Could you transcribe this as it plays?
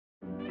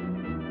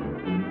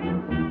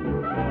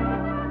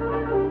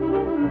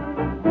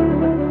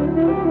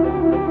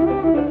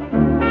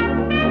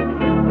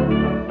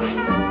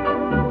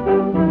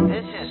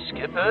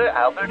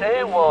Albert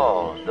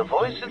Awol, the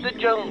voice of the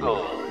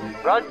jungle,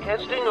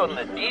 broadcasting on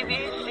the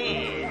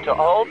DVC to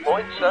all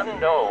points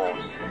unknown.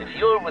 If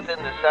you're within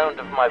the sound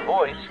of my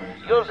voice,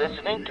 you're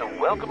listening to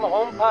Welcome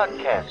Home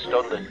Podcast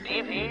on the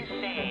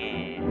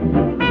DVC.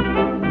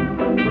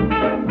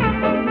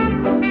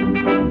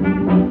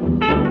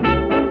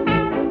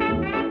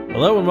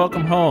 Hello and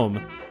welcome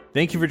home.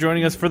 Thank you for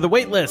joining us for The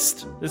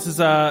Waitlist. This is,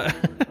 I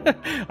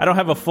don't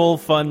have a full,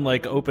 fun,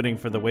 opening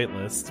for The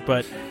Waitlist,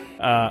 but...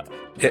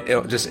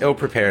 just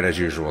ill-prepared as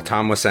usual.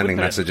 Tom was sending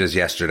messages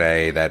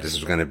yesterday that this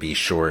was going to be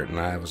short, and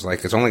I was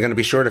like, it's only going to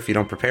be short if you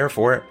don't prepare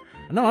for it.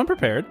 No, I'm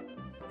prepared.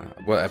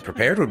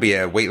 Prepared would be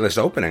a waitlist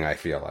opening, I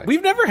feel like.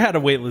 We've never had a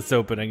waitlist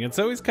opening. It's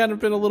always kind of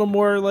been a little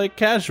more,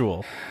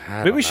 casual.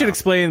 Maybe we should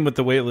explain what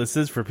the waitlist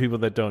is for people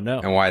that don't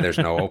know. And why there's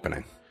no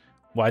opening.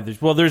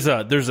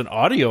 There's an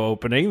audio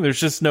opening. There's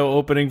just no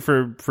opening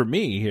for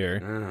me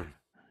here.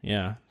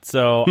 Yeah.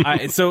 So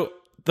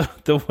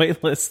the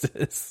waitlist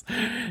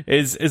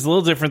is a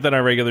little different than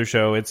our regular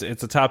show. It's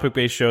a topic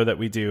based show that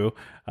we do.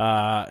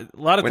 A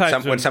lot of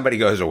times when somebody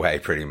goes away,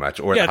 pretty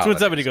much, or it's when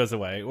somebody goes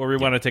away, or we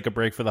want to take a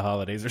break for the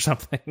holidays or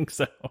something.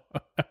 So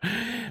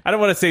I don't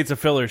want to say it's a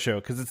filler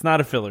show because it's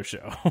not a filler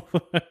show.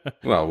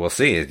 Well, we'll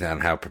see on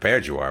how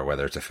prepared you are,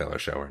 whether it's a filler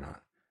show or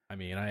not. I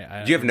mean,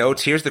 do you have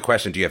notes? Here's the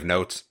question: do you have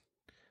notes?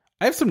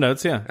 I have some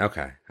notes, yeah.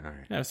 Okay, all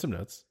right. Yeah, I have some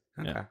notes.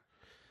 Okay.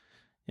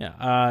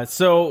 Yeah.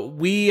 So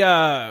we,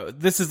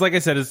 this is, like I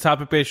said, it's a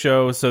topic-based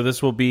show, so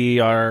this will be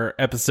our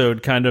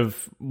episode kind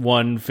of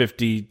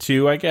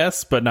 152, I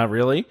guess, but not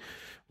really.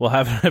 We'll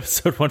have an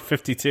episode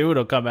 152.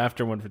 It'll come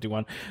after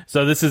 151.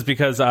 So this is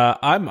because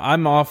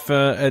I'm off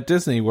at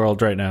Disney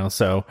World right now,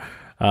 so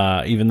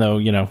even though,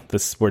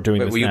 we're doing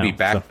this now. Will you be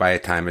back by the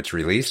time it's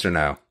released or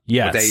no?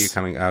 Yes. What day are you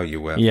coming? Oh,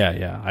 you will.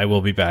 Yeah, I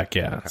will be back,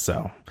 yeah.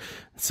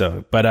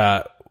 Okay.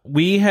 But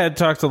we had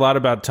talked a lot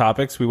about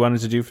topics we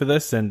wanted to do for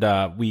this, and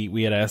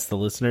we had asked the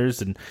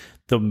listeners, and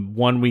the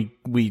one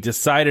we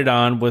decided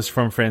on was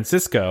from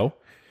Francisco,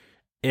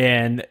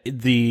 and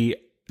the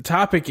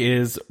topic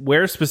is,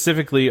 where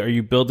specifically are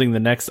you building the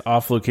next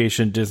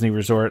off-location Disney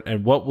resort,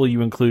 and what will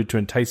you include to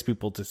entice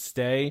people to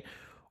stay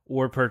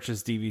or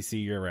purchase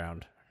DVC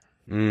year-round?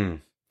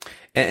 And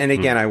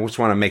again, I just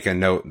want to make a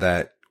note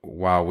that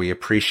while we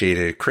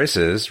appreciated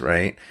Chris's,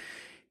 right,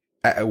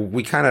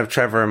 we kind of,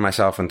 Trevor and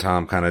myself and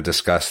Tom kind of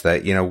discussed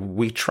that,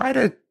 we try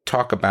to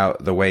talk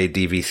about the way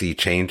DVC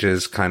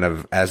changes kind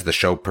of as the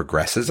show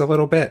progresses a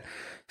little bit.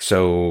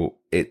 So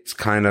it's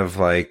kind of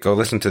like, go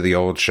listen to the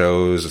old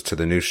shows, to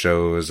the new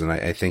shows, and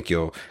I think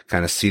you'll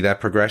kind of see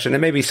that progression.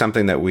 It may be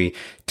something that we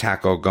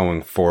tackle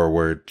going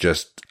forward,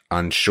 just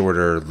on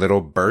shorter little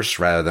bursts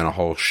rather than a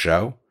whole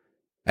show.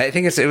 I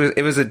think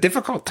it was a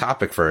difficult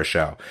topic for a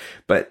show,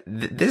 but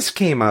this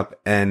came up,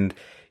 and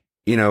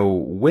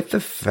with the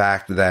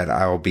fact that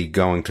I'll be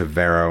going to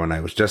Vero, and I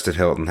was just at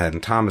Hilton Head,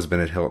 and Tom has been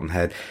at Hilton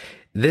Head,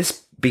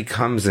 this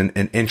becomes an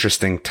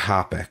interesting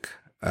topic.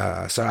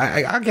 So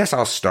I guess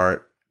I'll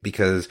start,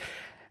 because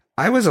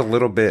I was a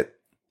little bit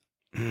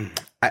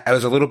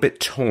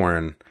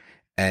torn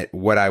at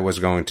what I was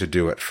going to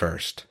do at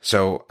first.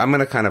 So I'm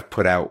going to kind of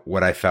put out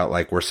what I felt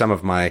like were some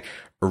of my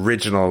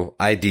original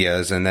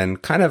ideas, and then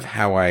kind of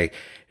how I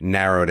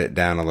narrowed it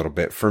down a little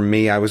bit. For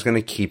me, I was going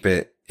to keep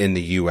it in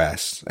the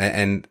U.S.,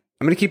 and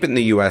I'm going to keep it in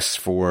the U.S.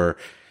 for,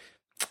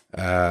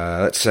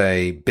 let's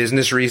say,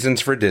 business reasons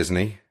for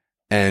Disney,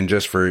 and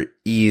just for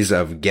ease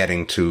of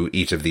getting to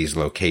each of these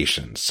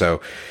locations.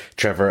 So,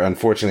 Trevor,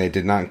 unfortunately, I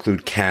did not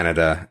include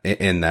Canada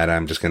in that.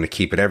 I'm just going to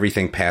keep it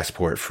everything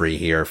passport free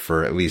here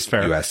for at least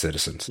U.S.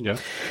 citizens. Yeah.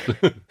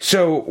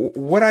 So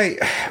what I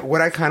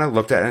kind of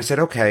looked at, and I said,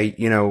 okay,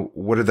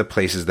 what are the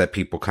places that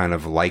people kind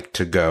of like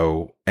to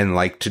go and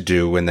like to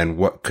do, and then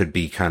what could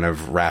be kind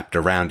of wrapped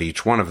around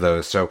each one of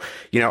those. So,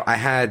 I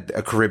had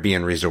a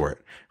Caribbean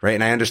resort, right?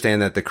 And I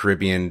understand that the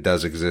Caribbean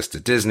does exist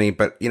at Disney,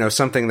 but,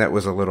 something that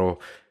was a little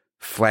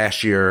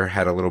flashier,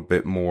 had a little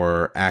bit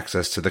more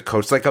access to the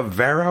coast, like a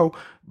Vero,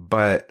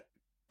 but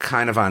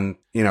kind of on,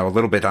 a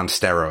little bit on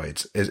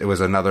steroids. It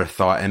was another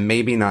thought, and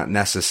maybe not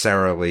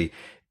necessarily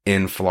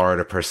in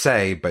Florida per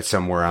se, but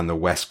somewhere on the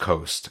West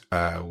Coast,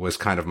 was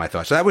kind of my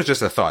thought. So that was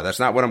just a thought. That's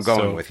not what I'm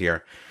going with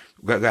here.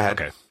 Go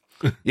ahead. Okay.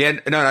 Yeah,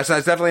 no, that's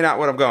definitely not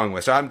what I'm going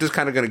with. So I'm just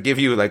kind of going to give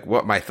you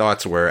what my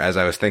thoughts were as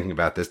I was thinking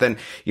about this. Then,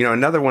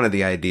 another one of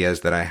the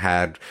ideas that I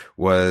had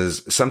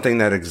was something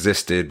that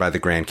existed by the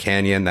Grand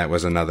Canyon. That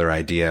was another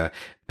idea.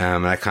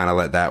 And I kind of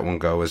let that one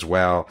go as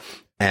well.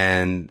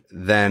 And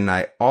then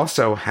I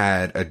also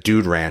had a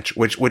Dude Ranch,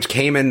 which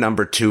came in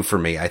number 2 for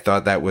me. I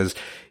thought that was,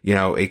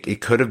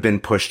 it could have been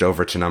pushed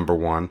over to number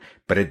 1,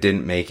 but it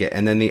didn't make it.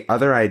 And then the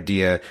other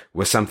idea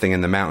was something in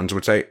the mountains,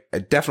 which I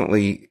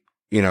definitely,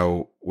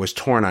 was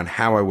torn on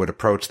how I would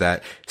approach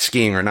that,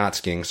 skiing or not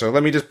skiing. So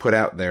let me just put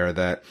out there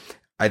that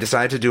I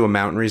decided to do a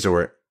mountain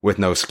resort with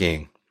no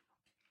skiing.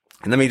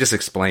 And let me just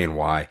explain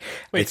why.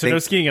 Wait, so no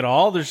skiing at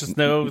all? There's just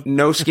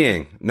no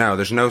skiing. No,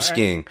 there's no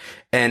skiing.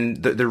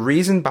 And the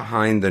reason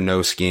behind the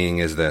no skiing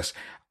is this.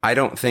 I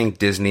don't think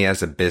Disney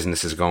as a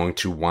business is going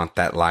to want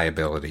that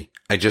liability.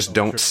 I just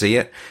don't see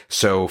it.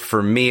 So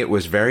for me, it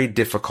was very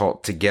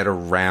difficult to get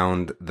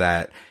around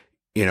that,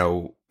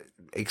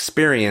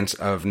 experience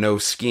of no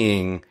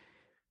skiing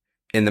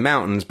in the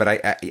mountains. But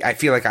I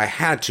feel like I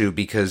had to,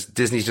 because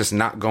Disney's just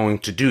not going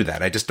to do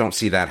that. I just don't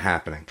see that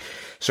happening.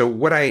 So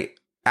what I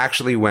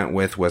actually went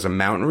with was a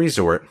mountain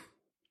resort,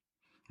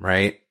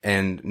 right?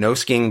 And no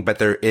skiing, but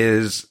there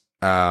is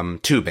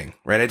tubing,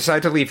 right? I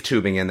decided to leave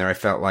tubing in there. I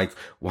felt like,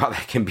 while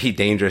that can be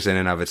dangerous in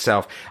and of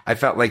itself, I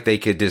felt like they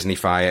could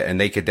Disneyfy it, and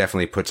they could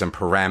definitely put some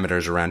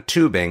parameters around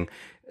tubing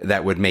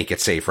that would make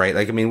it safe, right?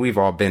 Like, I mean, we've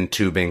all been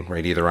tubing,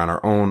 right? Either on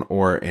our own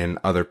or in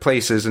other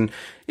places. And,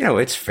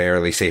 it's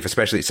fairly safe,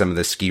 especially at some of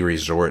the ski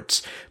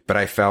resorts. But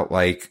I felt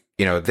like,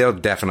 they'll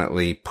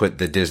definitely put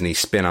the Disney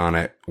spin on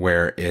it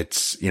where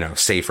it's,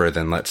 safer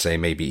than, let's say,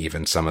 maybe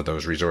even some of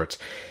those resorts.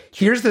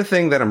 Here's the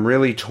thing that I'm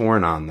really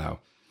torn on, though.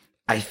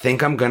 I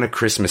think I'm going to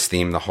Christmas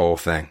theme the whole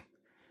thing,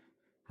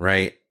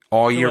 right?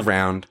 All year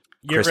round,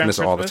 Christmas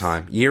all the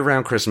time. Year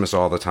round Christmas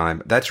all the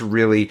time. That's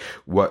really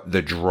what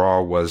the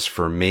draw was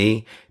for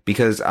me,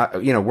 because,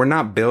 we're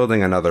not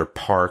building another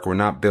park. We're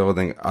not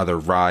building other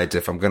rides.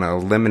 If I'm going to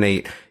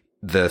eliminate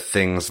the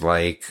things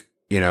like,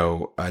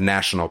 a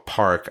national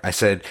park, I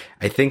said,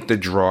 I think the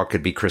draw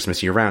could be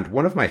Christmas year round.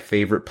 One of my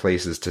favorite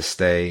places to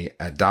stay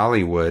at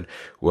Dollywood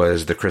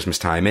was the Christmas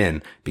Time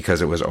Inn,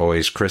 because it was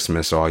always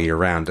Christmas all year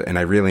round. And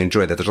I really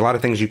enjoyed that. There's a lot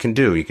of things you can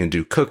do. You can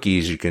do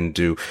cookies. You can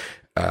do,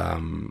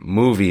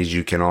 movies.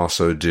 You can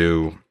also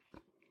do,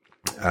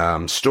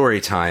 story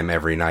time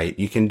every night.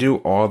 You can do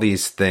all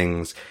these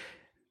things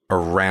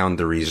around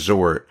the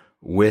resort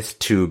with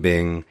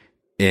tubing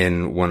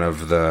in one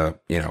of the,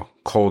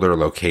 colder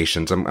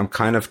locations. I'm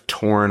kind of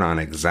torn on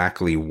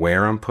exactly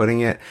where I'm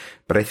putting it,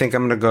 but I think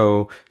I'm going to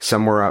go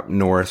somewhere up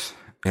north,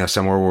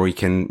 somewhere where we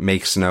can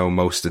make snow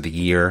most of the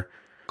year.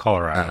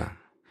 Colorado.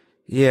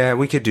 Yeah,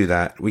 we could do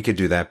that.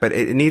 But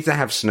it needs to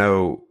have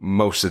snow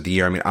most of the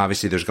year. I mean,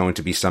 obviously there's going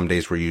to be some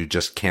days where you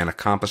just can't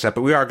accomplish that,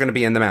 but we are going to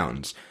be in the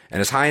mountains,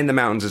 and as high in the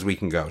mountains as we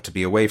can go to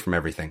be away from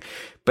everything.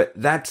 But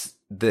that's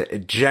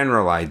the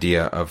general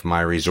idea of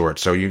my resort.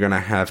 So you're going to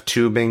have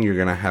tubing, you're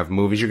going to have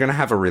movies, you're going to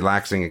have a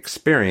relaxing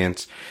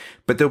experience,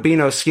 but there'll be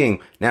no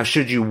skiing. Now,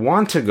 should you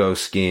want to go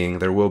skiing,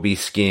 there will be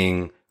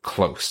skiing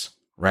close,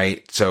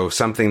 right? So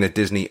something that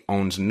Disney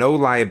owns no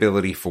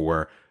liability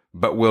for,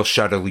 but will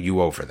shuttle you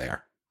over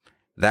there.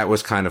 That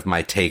was kind of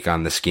my take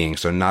on the skiing.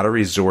 So not a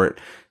resort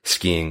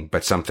skiing,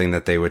 but something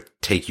that they would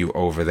take you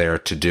over there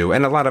to do.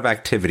 And a lot of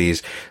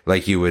activities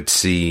like you would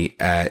see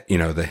at,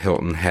 the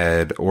Hilton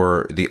Head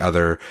or the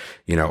other,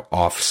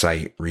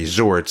 off-site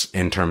resorts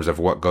in terms of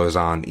what goes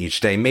on each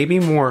day. Maybe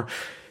more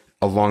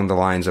along the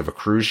lines of a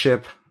cruise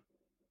ship,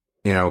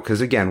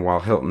 because again, while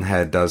Hilton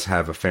Head does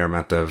have a fair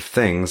amount of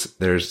things,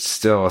 there's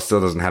still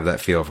doesn't have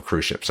that feel of a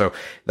cruise ship. So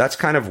that's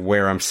kind of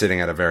where I'm sitting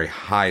at a very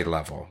high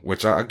level,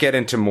 which I'll get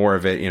into more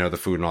of it, the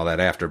food and all that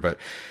after. But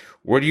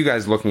what are you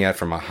guys looking at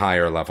from a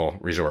higher level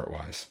resort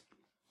wise?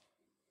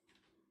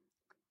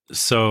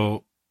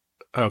 So,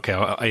 okay.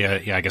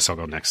 Yeah, I guess I'll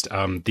go next.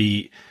 I'm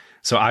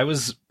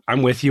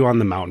with you on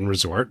the mountain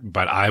resort,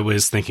 but I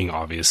was thinking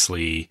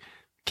obviously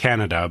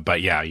Canada,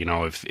 but yeah,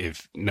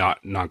 if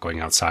not going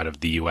outside of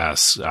the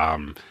US,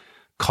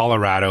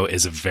 Colorado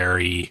is a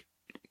very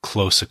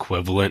close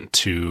equivalent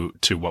to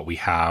what we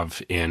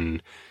have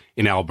in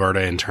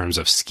Alberta in terms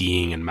of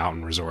skiing and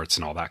mountain resorts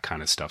and all that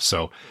kind of stuff.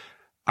 So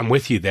I'm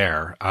with you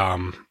there.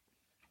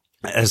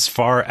 As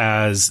far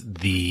as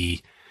the,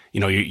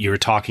 you were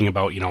talking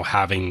about,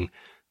 having,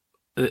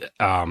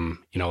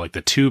 like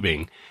the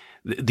tubing.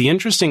 The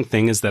interesting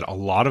thing is that a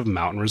lot of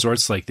mountain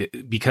resorts,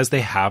 because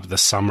they have the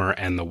summer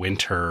and the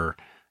winter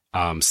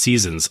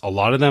seasons, a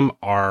lot of them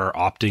are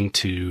opting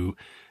to,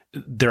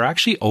 they're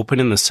actually open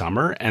in the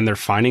summer, and they're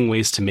finding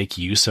ways to make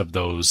use of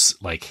those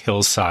like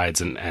hillsides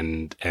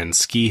and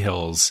ski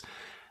hills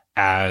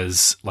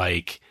as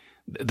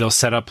they'll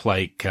set up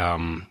like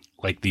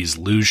these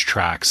luge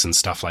tracks and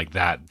stuff like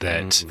that.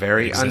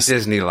 Very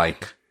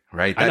un-Disney-like,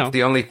 right? That's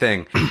the only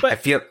thing. But, I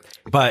feel,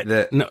 But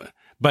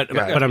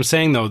I'm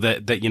saying though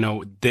that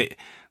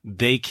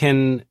they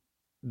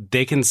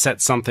can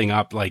set something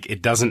up. Like,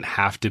 it doesn't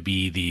have to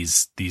be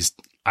these.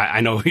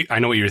 I know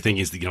what you're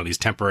thinking is these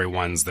temporary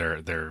ones.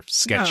 They're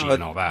sketchy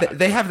and all that.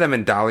 They have them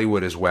in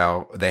Dollywood as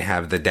well. They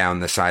have the down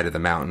the side of the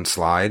mountain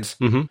slides.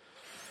 Mm-hmm.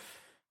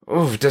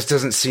 Oh, it just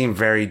doesn't seem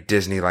very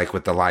Disney-like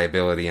with the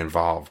liability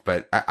involved.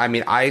 But I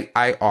mean,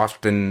 I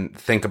often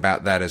think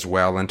about that as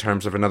well in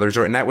terms of another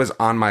resort, and that was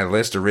on my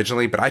list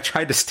originally. But I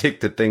tried to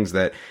stick to things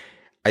that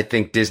I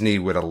think Disney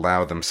would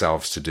allow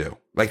themselves to do.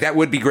 Like, that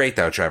would be great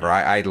though, Trevor.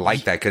 I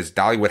like that because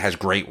Dollywood has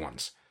great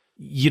ones.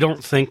 You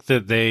don't think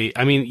that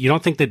you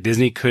don't think that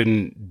Disney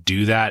couldn't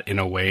do that in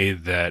a way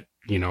that,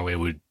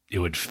 it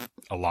would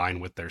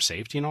align with their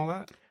safety and all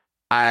that?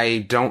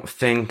 I don't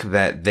think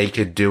that they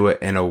could do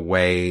it in a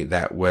way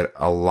that would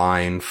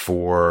align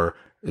for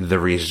the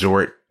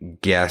resort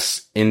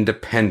guests'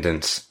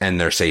 independence and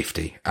their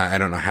safety. I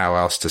don't know how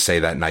else to say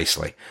that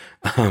nicely.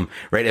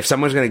 Right. If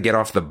someone's going to get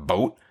off the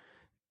boat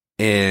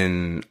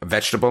in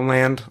vegetable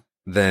land,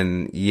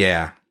 then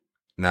yeah,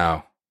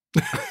 no.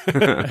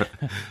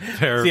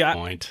 Fair See,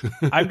 point.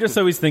 I'm just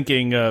always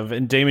thinking of,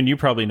 and Damon, you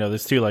probably know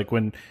this too. Like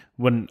when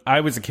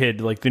I was a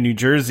kid, like the New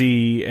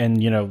Jersey and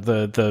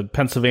the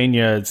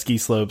Pennsylvania ski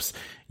slopes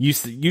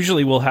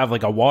usually will have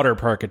like a water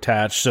park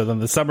attached. So then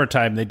the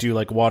summertime they do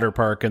like water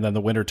park, and then the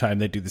wintertime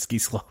they do the ski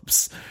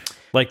slopes.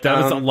 Like that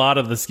was a lot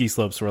of the ski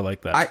slopes were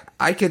like that.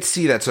 I could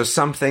see that. So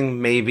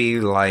something maybe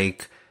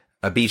like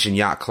a beach and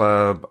yacht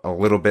club, a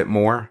little bit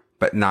more,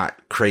 but not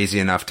crazy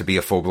enough to be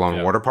a full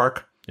blown water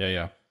park.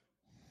 Yeah.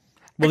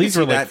 Well, these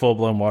were like full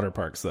blown water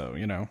parks, though.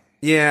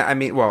 Yeah, I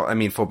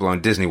mean, full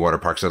blown Disney water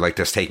parks are like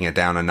just taking it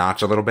down a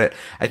notch a little bit.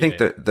 I think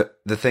the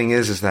thing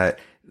is that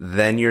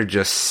then you're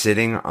just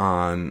sitting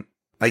on,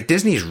 like,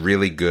 Disney's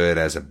really good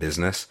as a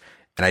business,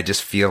 and I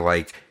just feel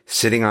like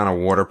sitting on a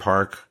water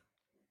park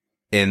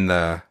in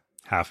the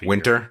Half a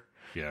winter,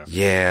 year.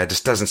 yeah, it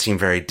just doesn't seem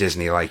very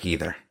Disney like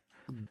either.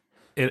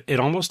 It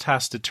almost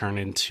has to turn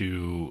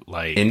into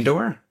like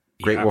Indoor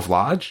Great Yeah. Wolf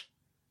Lodge.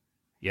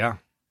 Yeah.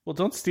 Well,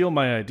 don't steal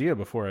my idea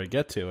before I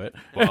get to it.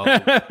 Well,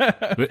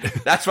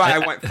 That's why I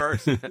went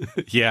first.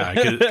 yeah,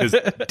 because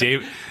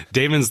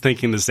Damon's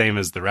thinking the same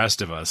as the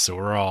rest of us, so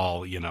we're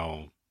all,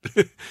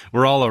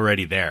 we're all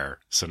already there.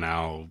 So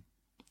now,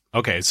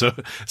 okay, so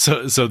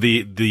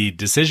the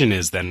decision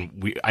is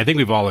then I think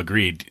we've all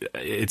agreed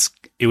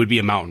it would be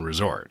a mountain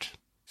resort.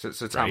 So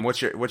Tom,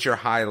 Right. what's your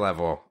high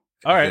level?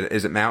 All right.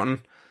 Is it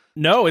mountain?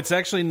 No, it's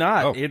actually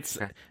not. Oh, it's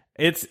okay.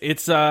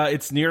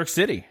 it's New York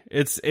City.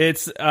 It's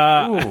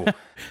Ooh.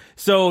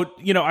 So,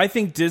 I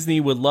think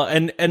Disney would love,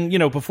 and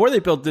before they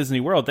built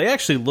Disney World, they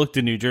actually looked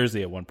in New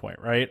Jersey at one point,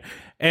 right?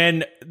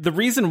 And the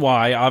reason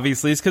why,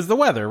 obviously, is because the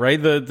weather, right?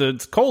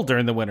 It's cold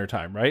during the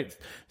wintertime, right?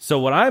 So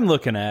what I'm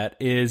looking at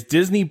is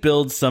Disney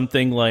builds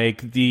something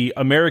like the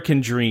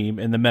American Dream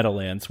in the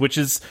Meadowlands, which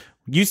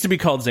used to be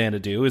called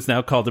Xanadu, is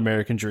now called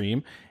American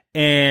Dream,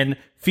 and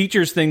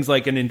features things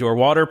like an indoor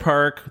water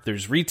park.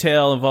 There's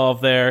retail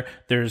involved there.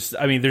 There's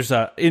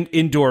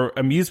indoor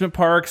amusement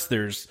parks.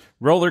 There's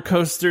roller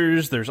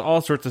coasters. There's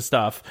all sorts of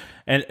stuff.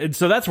 And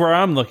so that's where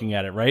I'm looking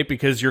at it, right?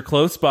 Because you're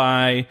close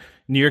by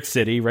New York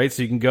City, right?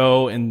 So you can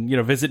go and,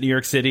 visit New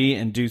York City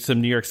and do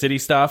some New York City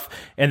stuff.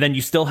 And then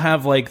you still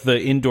have like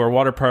the indoor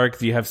water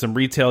park. You have some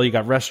retail. You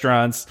got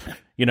restaurants,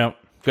 good.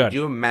 Could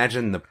you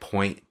imagine the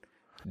point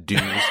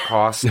dues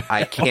cost?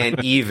 I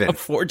can't even. A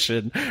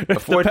fortune. A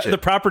fortune. The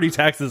property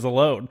taxes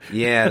alone.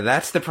 Yeah,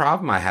 that's the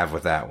problem I have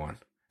with that one.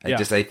 Yeah.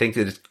 I think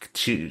that it's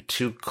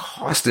too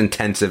cost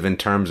intensive in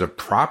terms of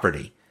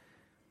property.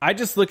 I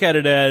just look at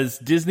it as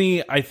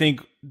Disney. I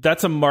think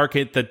that's a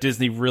market that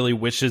Disney really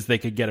wishes they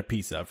could get a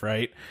piece of,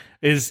 right?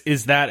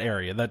 Is that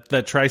area,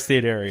 that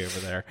tri-state area over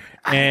there.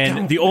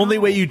 And the only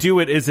way you do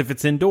it is if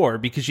it's indoor,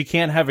 because you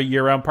can't have a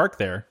year-round park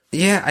there.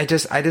 Yeah, I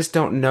just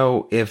don't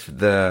know if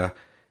the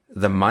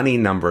money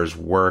numbers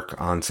work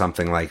on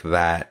something like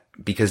that,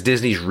 because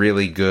Disney's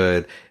really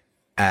good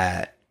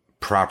at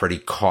property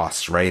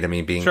costs, right? I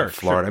mean, being in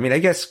Florida. Sure. I mean, I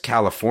guess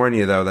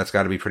California, though, that's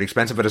got to be pretty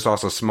expensive, but it's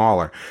also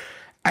smaller.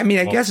 I mean,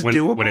 I guess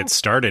doable. When it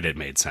started, it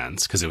made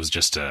sense because it was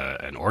just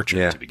an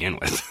orchard to begin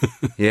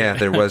with. Yeah,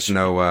 there was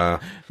no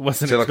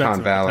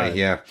Silicon Valley.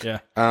 Yeah.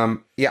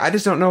 I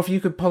just don't know if you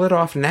could pull it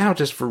off now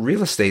just for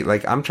real estate.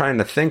 Like, I'm trying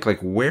to think, like,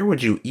 where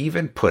would you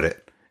even put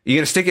it? You're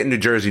going to stick it in New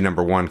Jersey,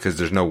 number one, because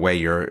there's no way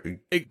you're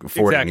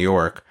affording New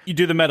York. You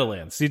do the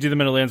Meadowlands. You do the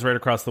Meadowlands right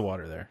across the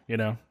water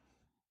there,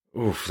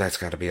 Oof, that's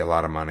got to be a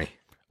lot of money.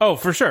 Oh,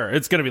 for sure.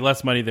 It's going to be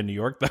less money than New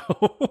York,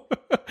 though.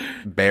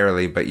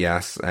 Barely, but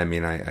yes. I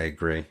mean, I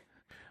agree.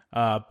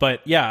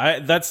 But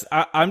yeah,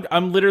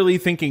 I'm literally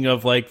thinking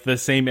of like the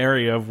same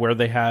area of where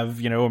they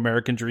have,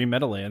 American Dream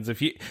Meadowlands.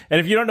 If you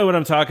don't know what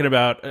I'm talking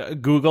about,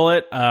 Google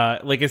it.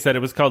 Like I said, it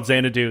was called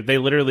Xanadu. They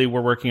literally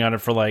were working on it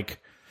for like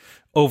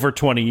over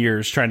 20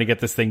 years trying to get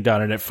this thing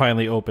done, and it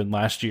finally opened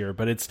last year.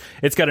 But it's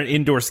got an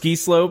indoor ski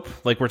slope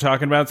like we're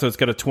talking about. So it's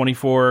got a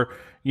 24,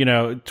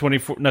 not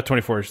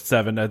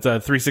 24/7. It's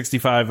a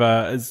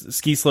 365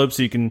 ski slope,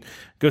 so you can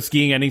go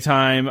skiing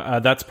anytime.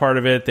 That's part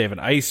of it. They have an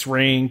ice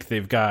rink.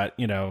 They've got,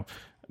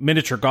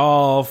 miniature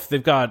golf.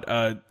 They've got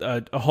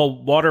a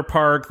whole water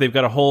park. They've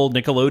got a whole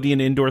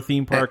Nickelodeon indoor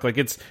theme park. Like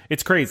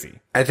it's crazy.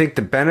 I think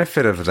the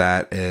benefit of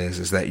that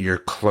is that you're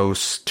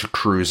close to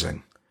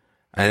cruising.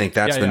 I think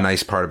that's the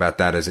nice part about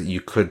that, is that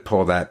you could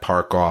pull that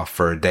park off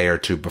for a day or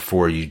two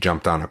before you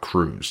jumped on a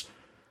cruise.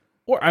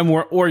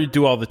 Or you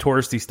do all the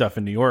touristy stuff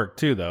in New York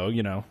too, though.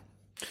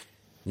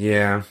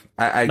 Yeah,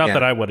 not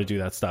that I want to do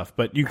that stuff,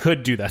 but you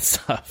could do that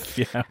stuff.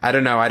 Yeah, I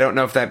don't know. I don't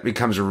know if that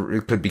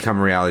could become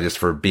a reality just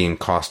for being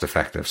cost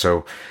effective.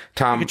 So,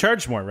 Tom, you could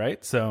charge more,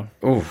 right? So,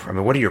 I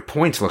mean, what are your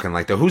points looking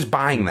like though? Who's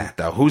buying that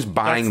though? Who's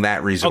buying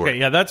that resort? Okay,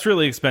 yeah, that's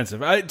really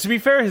expensive. To be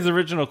fair, his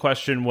original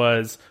question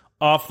was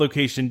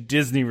off-location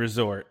Disney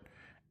resort,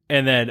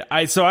 and then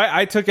I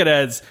took it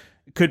as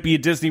could be a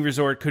Disney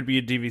resort, could be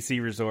a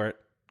DVC resort,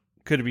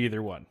 could be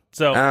either one.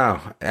 So,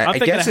 I'm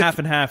thinking a half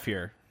and half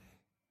here.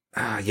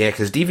 Yeah,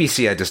 because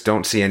DVC, I just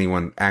don't see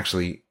anyone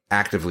actually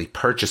actively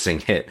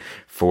purchasing it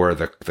for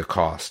the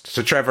cost.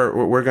 So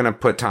Trevor, we're going to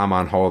put Tom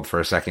on hold for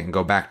a second and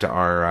go back to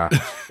our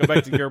go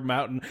back to your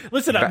mountain.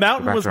 Listen, a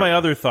mountain was my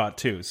other thought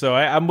too. So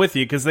I'm with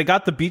you because they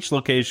got the beach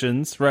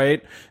locations,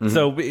 right? Mm-hmm.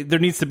 So there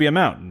needs to be a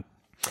mountain.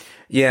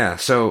 Yeah.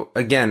 So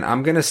again,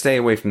 I'm going to stay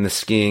away from the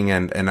skiing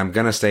and I'm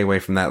going to stay away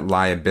from that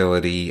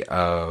liability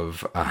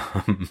of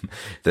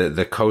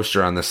the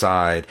coaster on the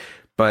side.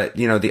 But,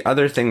 you know, the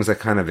other things that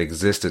kind of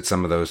exist at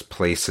some of those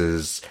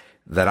places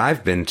that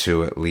I've been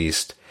to, at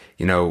least,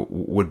 you know,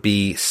 would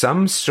be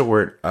some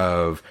sort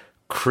of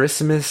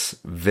Christmas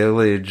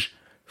village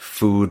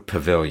food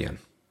pavilion.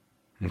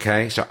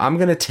 Okay. So I'm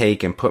going to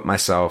take and put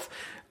myself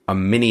a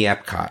mini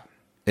Epcot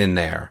in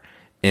there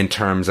in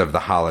terms of the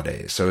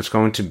holidays. So it's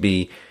going to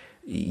be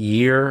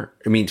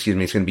it's going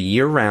to be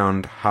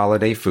year-round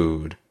holiday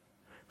food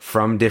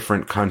from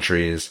different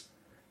countries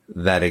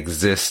that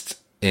exist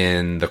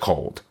in the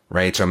cold,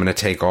 right? So I'm going to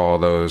take all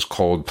those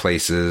cold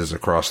places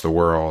across the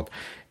world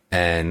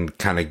and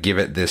kind of give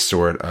it this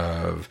sort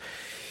of,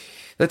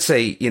 let's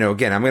say, you know,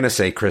 again, I'm going to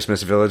say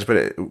Christmas village,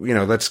 but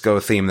let's go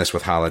theme this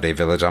with holiday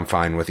village. I'm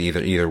fine with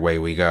either way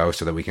we go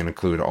so that we can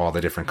include all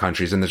the different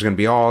countries, and there's going to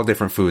be all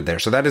different food there.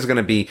 So that is going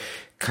to be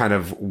kind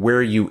of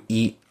where you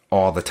eat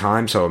all the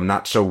time. So I'm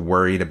not so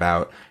worried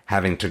about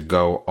having to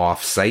go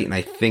off site. And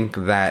I think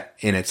that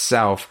in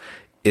itself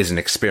is an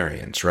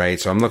experience, right?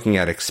 So I'm looking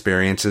at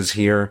experiences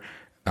here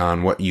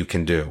on what you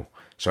can do.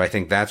 So I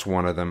think that's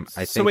one of them.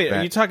 Are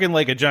you talking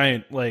like a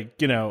giant,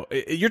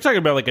 you're talking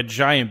about like a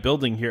giant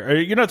building here.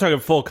 You're not talking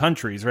full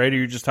countries, right? Or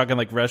you're just talking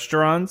like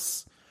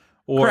restaurants?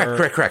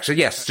 Correct. So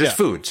yes, just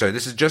food. So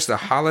this is just a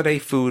holiday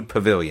food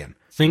pavilion.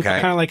 Think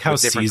kind of like how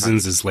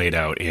Seasons is laid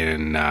out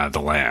in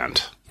The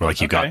Land, where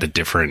like you got the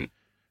different,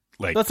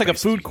 like that's like a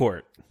food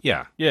court.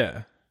 Yeah.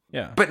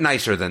 But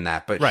nicer than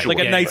that. But right, sure.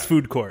 like a nice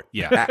food court.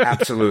 Yeah,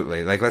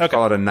 absolutely. Like let's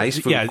call it a nice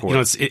food court. You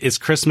know, it's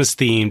Christmas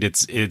themed.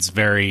 It's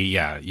very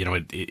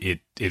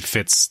it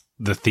fits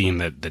the theme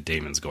that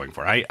Damon's going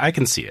for. I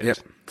can see it. Yep.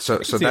 So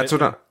that's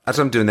what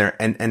I'm doing there.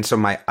 And so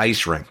my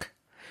ice rink.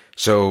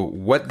 So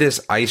what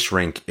this ice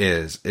rink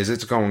is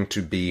it's going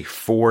to be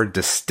 4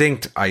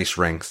 distinct ice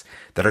rinks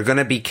that are going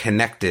to be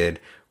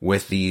connected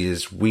with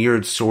these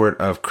weird sort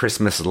of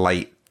Christmas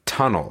light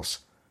tunnels,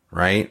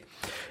 right?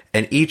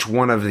 And each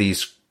one of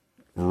these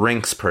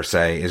rinks per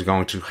se is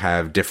going to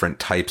have different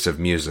types of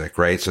music,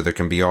 right? So there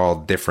can be all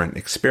different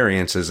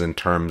experiences in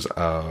terms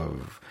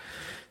of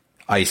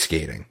ice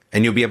skating,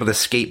 and you'll be able to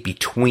skate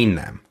between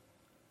them,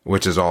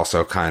 which is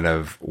also kind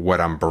of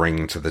what I'm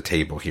bringing to the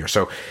table here.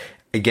 So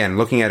again,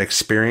 looking at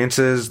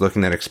experiences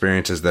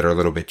that are a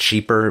little bit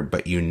cheaper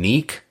but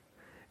unique,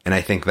 and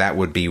I think that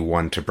would be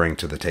one to bring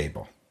to the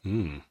table.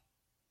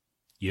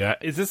 Yeah,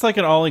 is this like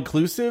an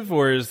all-inclusive,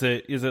 or is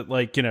it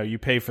like, you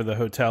pay for the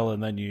hotel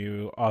and then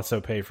you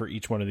also pay for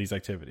each one of these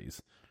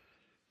activities?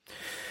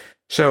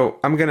 So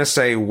I'm going to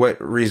say, what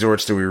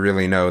resorts do we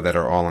really know that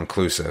are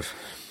all-inclusive?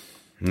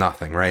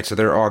 Nothing, right? So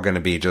they're all going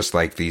to be just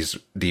like these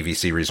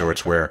DVC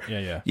resorts where,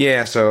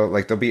 so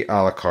like they'll be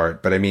a la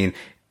carte. But I mean,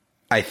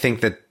 I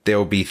think that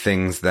there'll be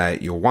things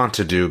that you'll want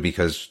to do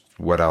because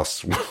what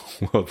else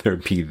will there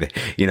be,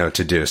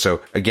 to do?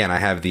 So again, I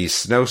have these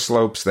snow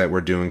slopes that we're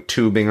doing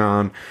tubing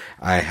on.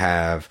 I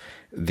have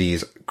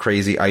these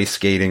crazy ice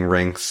skating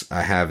rinks.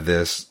 I have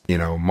this,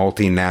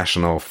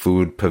 multinational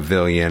food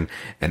pavilion,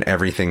 and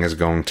everything is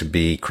going to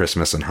be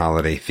Christmas and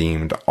holiday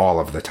themed all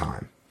of the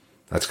time.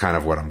 That's kind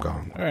of what I'm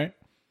going with. All right.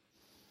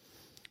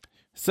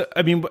 So,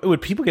 I mean,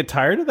 would people get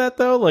tired of that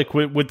though? Like,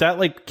 would that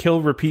like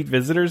kill repeat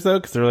visitors though?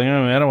 Because they're like,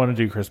 I don't want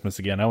to do Christmas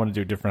again. I want to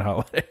do a different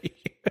holiday.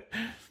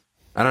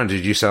 I don't know.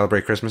 Did you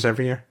celebrate Christmas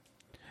every year?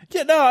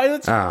 Yeah, no,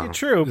 that's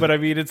true. But I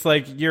mean, it's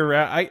like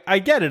I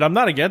get it. I'm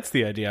not against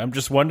the idea. I'm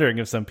just wondering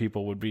if some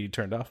people would be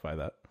turned off by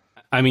that.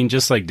 I mean,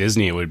 just like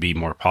Disney, it would be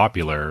more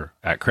popular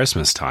at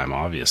Christmas time,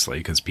 obviously,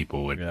 because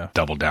people would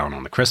double down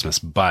on the Christmas.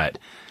 But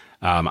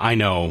I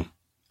know,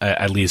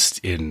 at least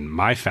in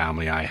my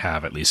family, I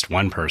have at least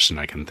one person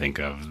I can think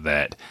of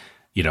that,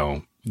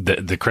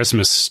 the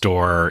Christmas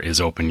store is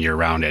open year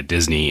round at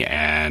Disney,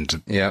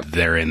 and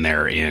they're in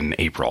there in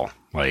April.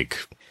 Like,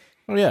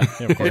 oh yeah,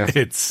 of course.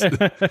 It's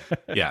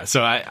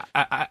So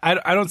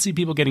I don't see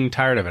people getting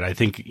tired of it. I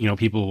think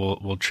people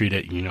will treat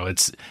it.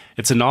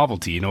 It's a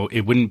novelty.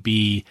 It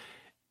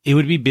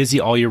would be busy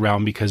all year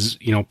round because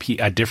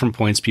at different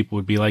points people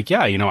would be like,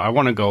 I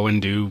want to go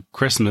and do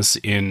Christmas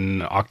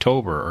in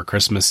October or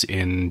Christmas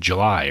in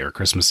July or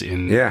Christmas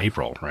in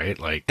April, right?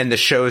 Like, and the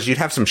shows, you'd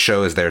have some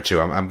shows there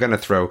too. I'm going to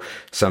throw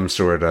some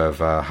sort of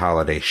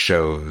holiday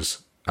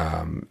shows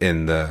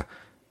in the.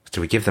 Do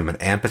we give them an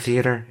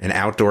amphitheater? An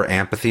outdoor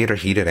amphitheater?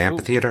 Heated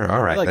amphitheater?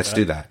 All right, let's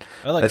do that.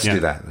 Let's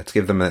do that. Let's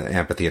give them an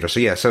amphitheater.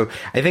 So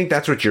I think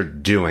that's what you're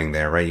doing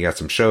there, right? You got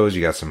some shows,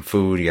 you got some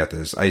food, you got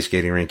this ice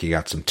skating rink, you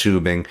got some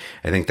tubing.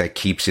 I think that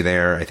keeps you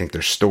there. I think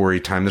there's story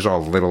time. There's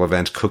all little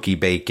events, cookie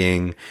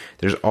baking.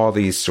 There's all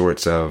these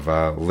sorts of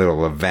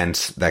little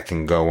events that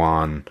can go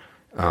on.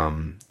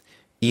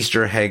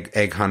 Easter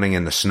egg hunting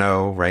in the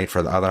snow, right?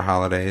 For the other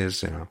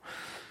holidays,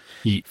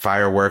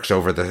 fireworks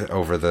over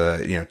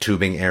the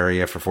tubing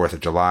area for 4th of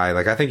July.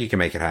 Like, I think you can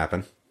make it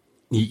happen.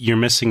 You're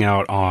missing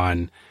out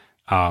on,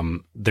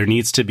 there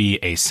needs to be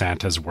a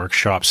Santa's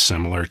workshop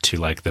similar to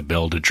like the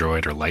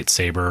Build-A-Droid or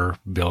lightsaber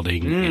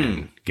building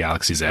in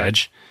Galaxy's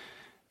Edge.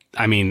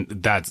 I mean,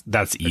 that's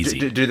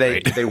easy. Do they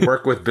right? do they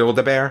work with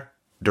Build-A-Bear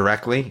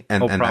directly,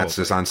 and that's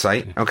just on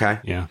site? Okay,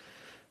 yeah,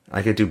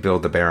 I could do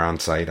Build-A-Bear on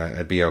site.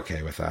 I'd be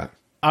okay with that.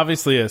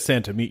 Obviously, a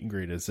Santa meet and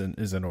greet is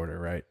in order,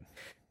 right?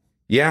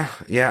 Yeah,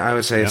 I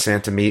would say a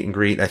Santa meet and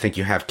greet. I think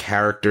you have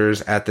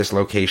characters at this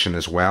location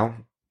as well.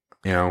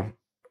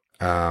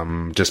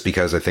 Just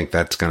because I think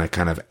that's going to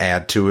kind of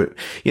add to it.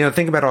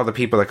 Think about all the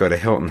people that go to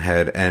Hilton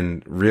Head,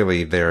 and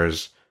really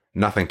there's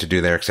nothing to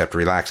do there except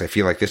relax. I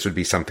feel like this would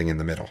be something in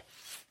the middle.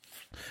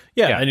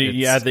 Yeah, and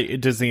you add the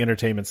Disney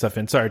entertainment stuff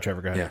in. Sorry,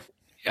 Trevor, go ahead.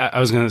 Yeah. I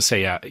was going to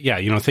say,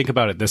 think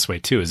about it this way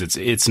too, is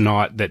it's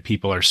not that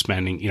people are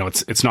spending,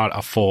 it's not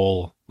a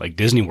full like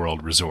Disney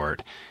World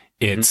resort.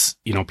 It's,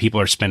 people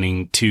are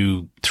spending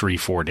 2, 3,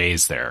 4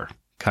 days there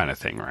kind of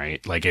thing,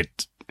 right? Like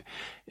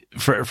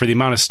for the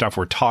amount of stuff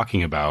we're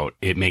talking about,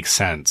 it makes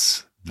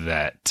sense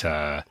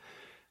that,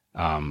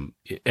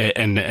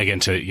 and again,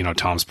 to,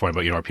 Tom's point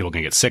about, are people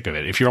going to get sick of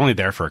it? If you're only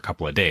there for a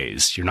couple of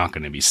days, you're not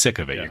going to be sick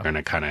of it. Yeah. You're going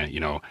to kind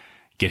of,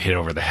 get hit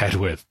over the head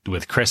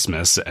with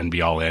Christmas and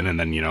be all in, and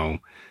then,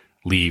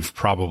 leave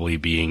probably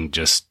being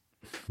just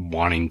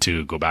wanting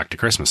to go back to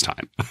Christmas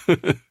time.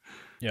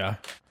 Yeah.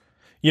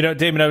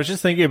 Damon, I was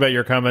just thinking about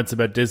your comments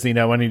about Disney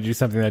not wanting to do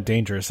something that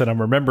dangerous, and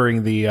I'm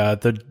remembering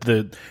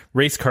the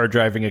race car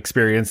driving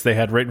experience they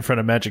had right in front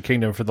of Magic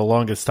Kingdom for the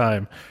longest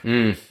time.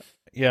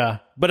 Yeah.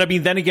 But I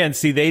mean, then again,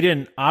 see, they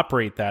didn't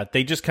operate that.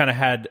 They just kind of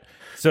had...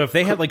 So if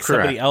they had like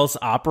somebody else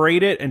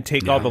operate it and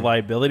take all the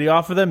liability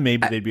off of them,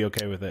 maybe they'd be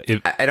okay with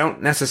it. I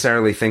don't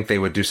necessarily think they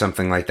would do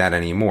something like that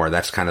anymore.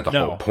 That's kind of the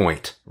whole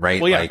point,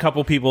 right? Well, yeah, a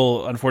couple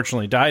people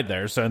unfortunately died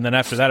there. So, and then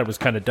after that, it was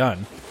kind of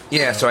done.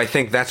 Yeah. So I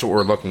think that's what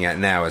we're looking at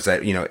now is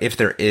that, if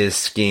there is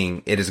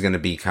skiing, it is going to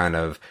be kind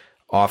of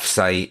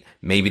off-site.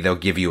 Maybe they'll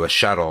give you a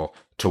shuttle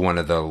to one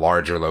of the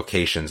larger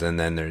locations, and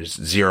then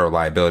there's zero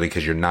liability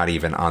because you're not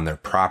even on their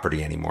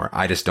property anymore.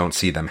 I just don't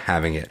see them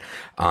having it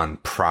on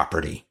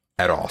property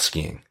at all,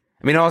 skiing.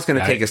 I mean, all it's going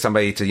to take is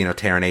somebody to,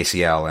 tear an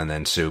ACL and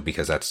then sue,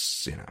 because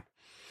that's,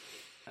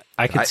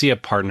 I could see a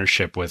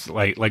partnership with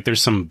like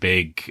there's some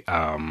big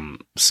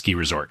ski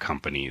resort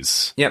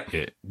companies.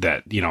 Yep.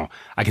 That,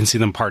 I can see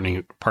them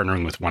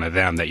partnering with one of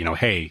them that,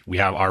 hey, we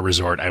have our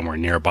resort and we're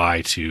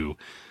nearby to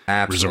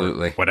absolutely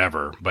resort,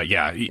 whatever. But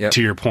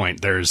to your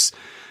point, there's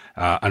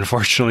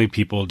unfortunately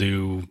people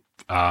do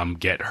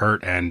get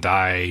hurt and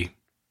die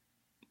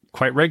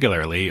quite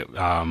regularly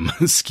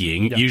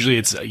skiing. Yep. Usually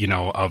it's,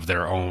 of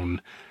their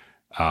own,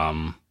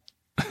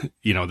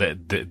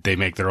 that they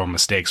make their own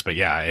mistakes, but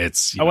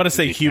it's, I want to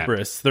say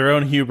hubris, their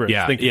own hubris.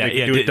 Thinking they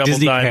can do a double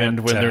Disney diamond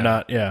when they're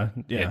not. Yeah.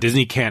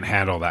 Disney can't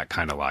handle that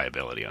kind of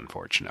liability,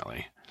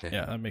 unfortunately.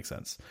 Yeah, that makes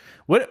sense.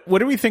 What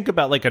do we think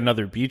about like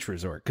another beach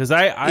resort? Because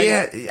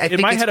I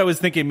in my head I was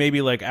thinking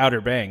maybe like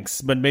Outer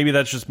Banks, but maybe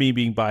that's just me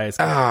being biased.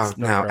 Oh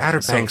no, Outer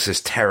Banks is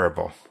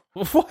terrible.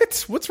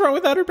 What's wrong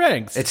with Outer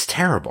Banks? It's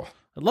terrible.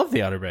 I love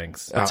the Outer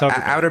Banks.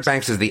 Outer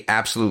Banks is the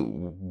absolute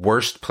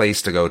worst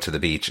place to go to the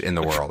beach in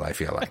the world, I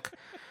feel like.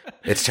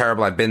 It's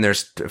terrible. I've been there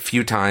a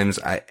few times.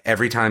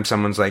 Every time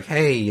someone's like,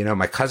 hey,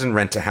 my cousin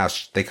rents a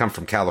house. They come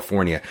from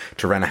California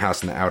to rent a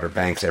house in the Outer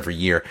Banks every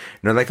year. And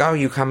they're like, oh,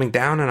 you coming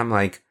down? And I'm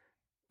like,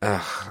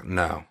 ugh,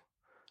 no.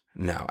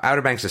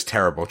 Outer Banks is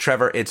terrible.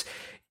 Trevor, it's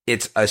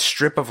a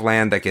strip of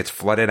land that gets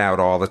flooded out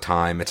all the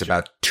time. It's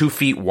about 2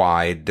 feet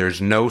wide.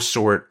 There's no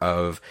sort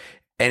of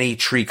any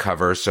tree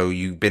cover. So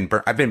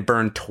I've been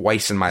burned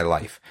twice in my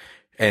life.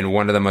 And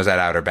one of them was at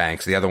Outer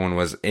Banks. The other one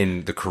was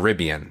in the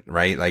Caribbean,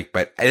 right? I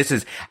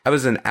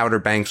was in Outer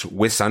Banks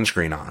with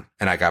sunscreen on,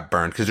 and I got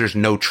burned because there's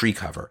no tree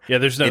cover. Yeah,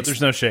 there's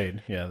no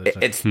shade. Yeah,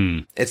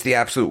 it's the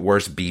absolute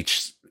worst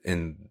beach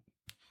in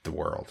the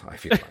world, I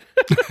feel like.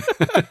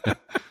 Okay.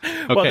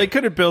 Well, they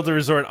couldn't build a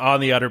resort on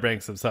the Outer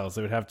Banks themselves.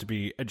 It would have to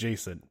be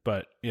adjacent,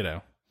 but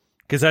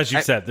because as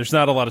you said, there's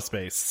not a lot of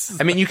space.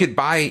 I mean, you could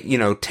buy,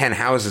 10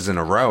 houses in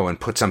a row and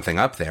put something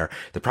up there.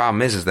 The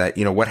problem is that,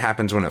 what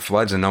happens when it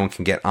floods and no one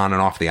can get on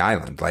and off the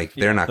island? Like,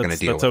 they're not going to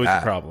deal with that. That's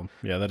always a problem.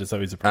 Yeah, that is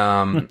always a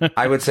problem.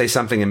 I would say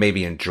something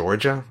maybe in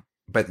Georgia,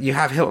 but you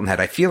have Hilton Head.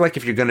 I feel like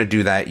if you're going to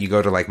do that, you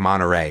go to like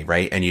Monterey,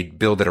 right? And you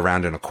build it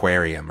around an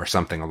aquarium or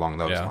something along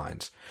those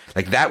lines.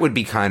 Like, that would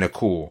be kind of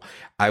cool.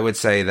 I would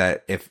say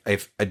that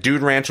if a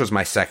Dude Ranch was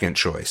my second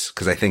choice,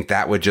 because I think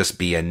that would just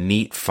be a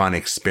neat, fun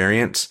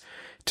experience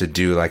to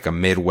do like a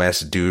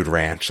Midwest Dude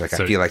Ranch. Like,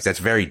 I feel like that's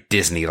very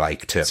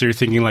Disney-like too. So you're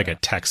thinking like a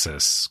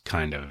Texas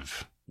kind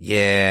of.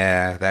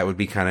 Yeah, that would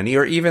be kind of neat.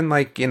 Or even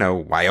like,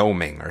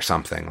 Wyoming or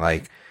something.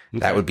 Like,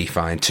 that would be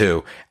fine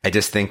too. I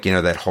just think,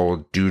 that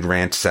whole Dude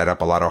Ranch set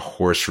up a lot of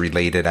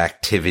horse-related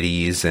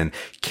activities and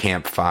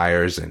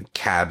campfires and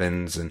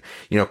cabins and,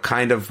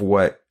 kind of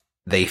what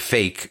they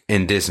fake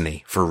in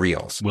Disney for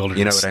reals. You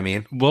know what I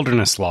mean?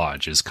 Wilderness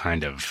Lodge is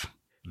kind of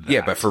that.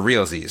 Yeah, but for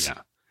realsies.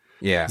 Yeah.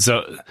 Yeah.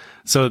 So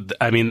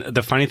I mean,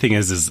 the funny thing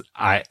is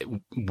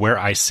where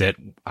I sit,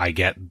 I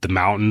get the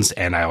mountains,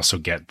 and I also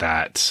get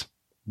that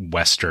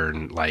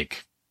Western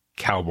like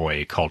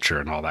cowboy culture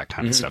and all that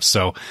kind of stuff.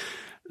 So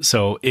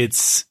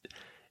it's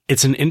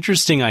an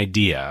interesting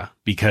idea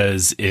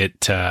because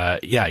it,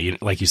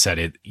 like you said,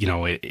 it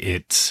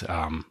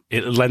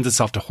lends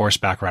itself to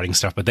horseback riding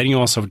stuff, but then you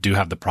also do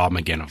have the problem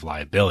again of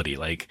liability,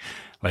 like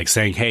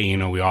saying, hey,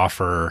 we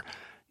offer,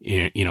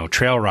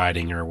 trail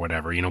riding or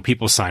whatever,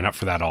 people sign up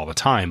for that all the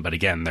time. But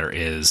again,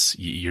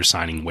 you're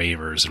signing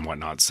waivers and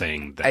whatnot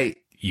saying that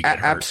you get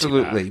hurt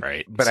absolutely, that,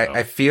 right? But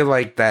I feel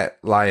like that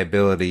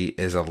liability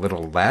is a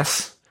little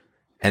less,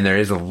 and there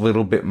is a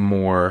little bit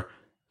more,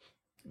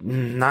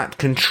 not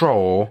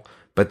control,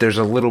 but there's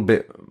a little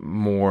bit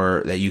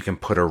more that you can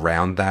put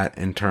around that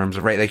in terms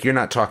of, right? Like you're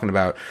not talking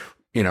about,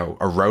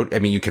 I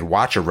mean, you could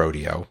watch a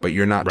rodeo, but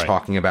you're not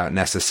talking about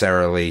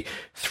necessarily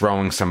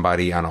throwing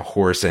somebody on a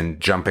horse and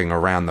jumping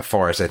around the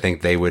forest. I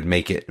think they would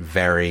make it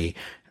very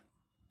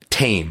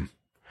tame,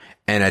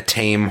 and a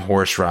tame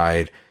horse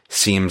ride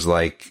seems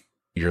like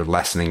you're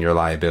lessening your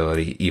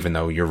liability, even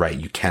though you're right,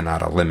 you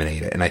cannot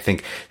eliminate it. And I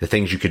think the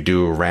things you could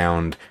do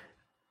around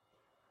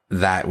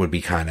that would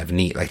be kind of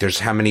neat. Like there's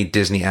how many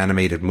Disney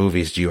animated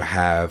movies do you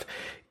have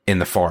in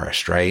the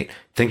forest, right?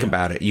 Think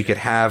about it. You could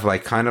have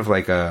like kind of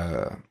like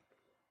a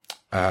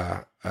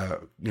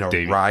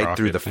Davy ride Crockett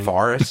through the thing.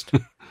 forest.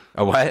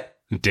 A what?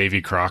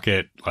 Davy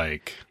Crockett,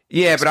 like,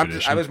 Yeah, but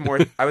expedition.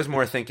 I was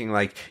more thinking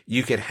like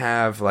you could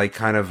have like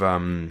kind of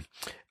a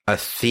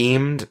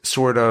themed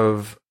sort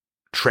of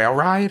trail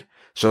ride.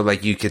 So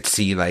like you could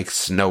see like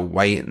Snow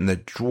White and the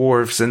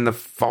dwarfs in the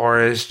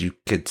forest. You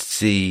could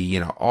see,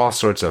 all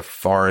sorts of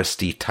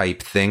foresty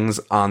type things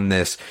on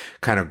this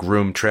kind of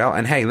groomed trail.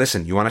 And hey,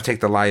 listen, you want to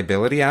take the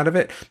liability out of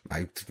it?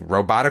 Like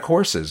robotic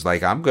horses.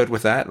 Like I'm good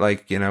with that.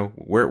 Like,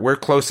 we're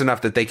close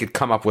enough that they could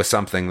come up with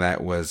something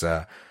that was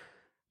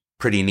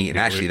pretty neat. And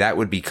actually that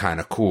would be kind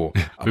of cool.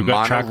 We've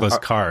got trackless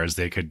cars.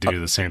 They could do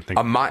the same thing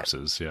with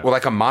horses. Yeah. Well,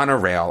 like a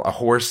monorail, a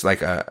horse,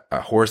 like a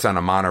horse on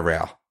a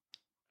monorail.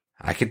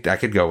 I could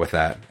go with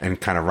that and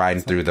kind of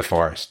riding through the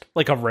forest.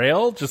 Like a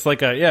rail? Just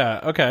like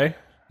okay.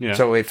 Yeah.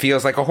 So it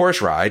feels like a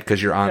horse ride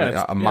because you're on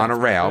a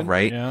monorail, it's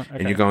right? Yeah, okay.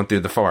 And you're going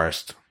through the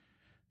forest.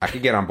 I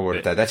could get on board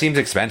with that. That seems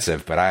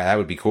expensive, but that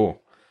would be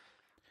cool.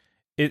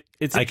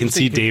 It's I can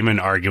see Damon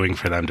arguing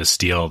for them to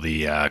steal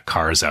the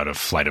cars out of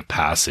Flight of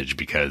Passage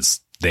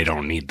because they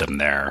don't need them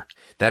there.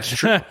 That's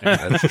true.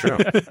 That's true.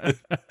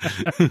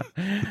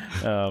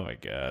 Oh my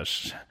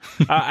gosh.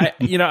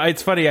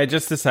 It's funny. I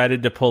just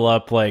decided to pull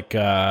up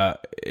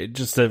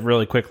just to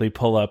really quickly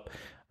pull up,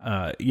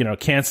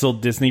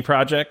 canceled Disney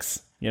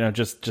projects,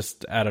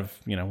 just out of,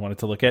 wanted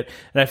to look at,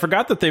 and I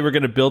forgot that they were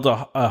going to build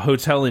a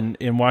hotel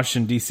in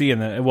Washington DC in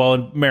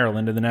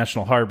Maryland in the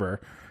National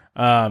Harbor.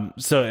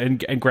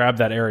 And grab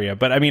that area.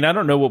 But I mean, I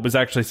don't know what was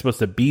actually supposed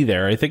to be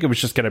there. I think it was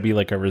just going to be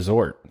like a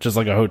resort, just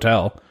like a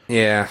hotel.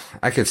 Yeah,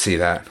 I could see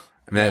that.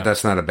 I mean,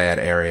 that's not a bad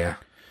area.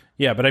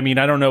 Yeah, but I mean,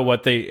 I don't know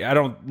what they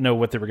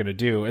were going to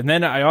do. And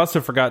then I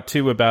also forgot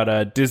too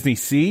about Disney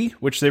Sea,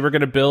 which they were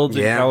going to build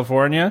in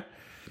California.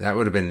 That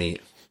would have been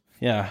neat.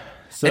 Yeah.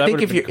 So I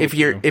think if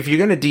you're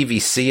going to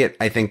DVC it,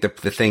 I think the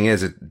thing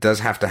is it does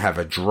have to have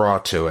a draw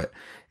to it.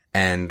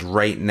 And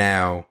right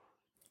now,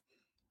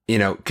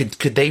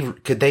 could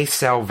they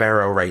sell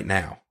Vero right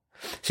now?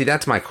 See,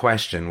 that's my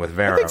question with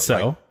Vero. I think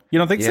so. Like, you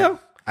don't think so?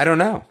 I don't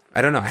know.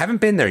 I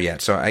haven't been there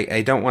yet, so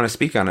I don't want to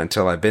speak on it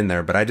until I've been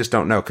there, but I just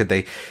don't know. Could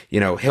they,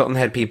 Hilton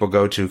Head people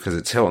go to because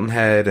it's Hilton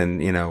Head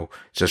and,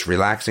 just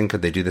relaxing.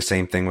 Could they do the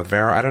same thing with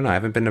Vero? I don't know. I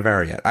haven't been to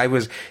Vero yet. I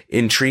was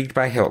intrigued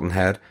by Hilton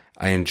Head.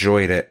 I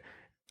enjoyed it.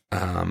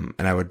 And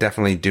I would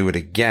definitely do it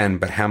again,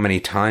 but how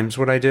many times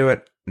would I do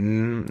it?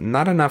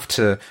 Not enough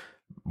to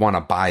want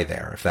to buy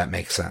there, if that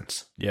makes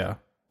sense. Yeah.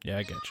 Yeah,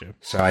 I get you.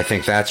 So I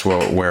think that's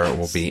where it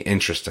will be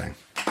interesting.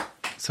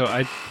 So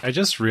I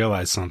just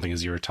realized something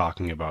as you were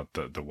talking about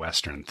the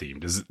Western theme.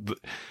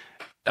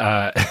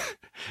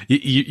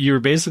 You were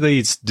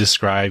basically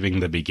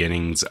describing the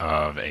beginnings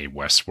of a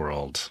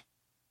Westworld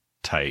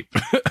type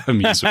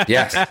amusement.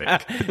 Yes,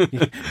 that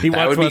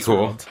would be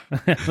cool.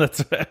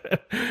 That's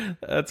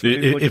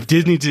if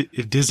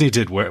Disney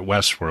did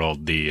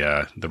Westworld,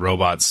 the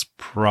robots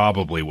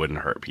probably wouldn't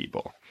hurt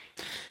people.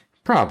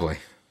 Probably,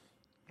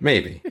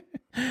 maybe.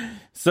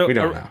 So we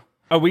don't know.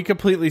 Are we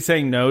completely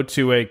saying no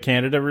to a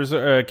Canadian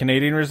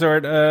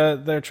resort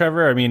there,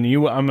 Trevor? I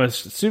mean, I'm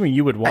assuming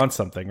you would want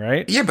something,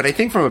 right? Yeah, but I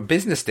think from a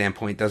business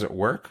standpoint, does it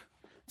work?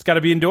 It's got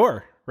to be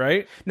indoor,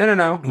 right?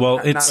 No.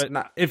 Well,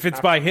 if it's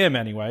by him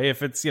anyway.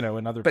 If it's in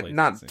other places, but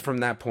not from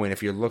that point.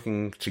 If you're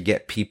looking to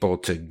get people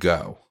to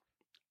go,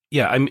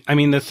 yeah. I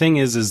mean, the thing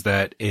is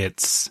that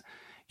it's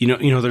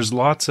there's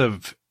lots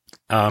of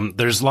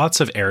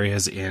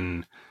areas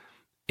in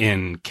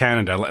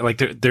Canada, like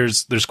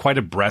there's quite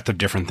a breadth of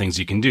different things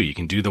you can do. You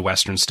can do the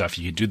Western stuff.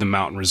 You can do the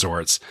mountain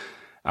resorts.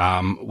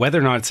 Whether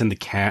or not it's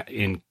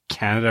in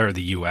Canada or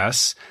the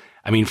US,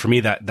 I mean, for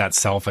me,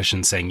 that's selfish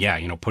in saying,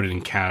 put it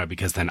in Canada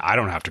because then I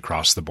don't have to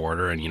cross the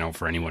border. And,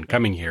 for anyone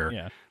coming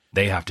here,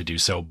 they have to do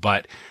so.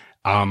 But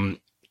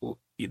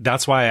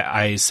That's why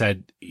I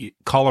said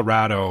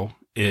Colorado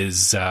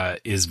is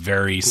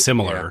very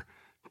similar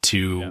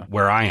to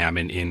where I am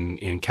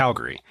in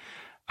Calgary.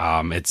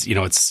 It's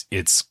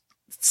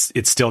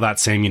still that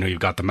same, you've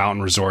got the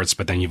mountain resorts,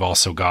 but then you've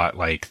also got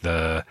like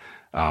the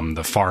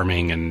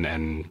farming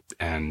and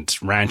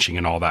ranching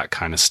and all that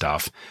kind of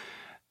stuff.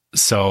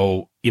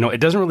 So,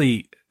 it doesn't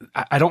really,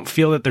 I don't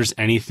feel that there's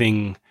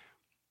anything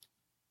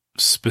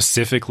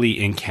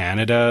specifically in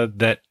Canada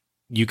that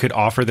you could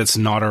offer that's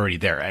not already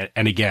there.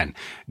 And again,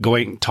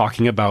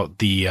 talking about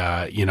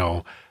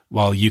the,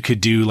 well, you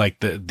could do like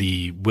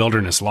the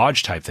wilderness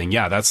lodge type thing.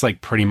 Yeah, that's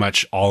like pretty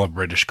much all of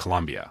British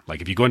Columbia.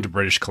 Like if you go into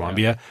British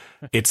Columbia,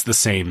 it's the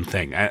same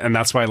thing. And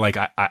that's why like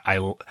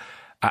I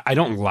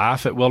don't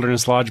laugh at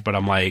wilderness lodge, but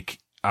I'm like,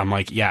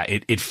 yeah,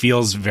 it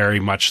feels very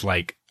much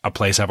like a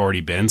place I've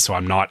already been. So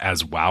I'm not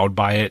as wowed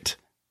by it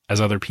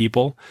as other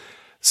people.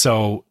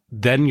 So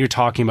then you're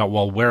talking about,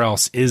 well, where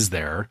else is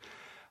there?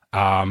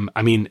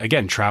 I mean,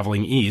 again,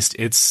 traveling east,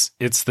 it's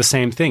the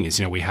same thing.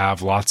 We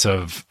have lots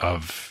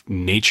of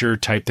nature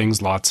type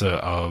things, lots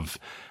of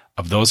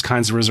those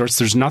kinds of resorts.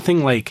 There's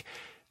nothing like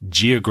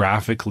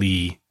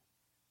geographically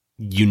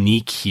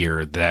unique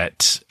here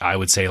that I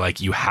would say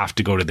like you have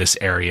to go to this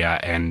area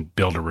and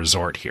build a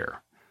resort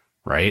here,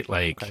 right?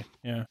 Like,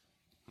 yeah.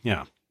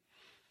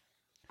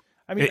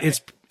 I mean,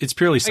 it's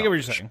purely selfish. I get what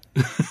you're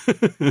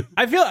saying.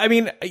 I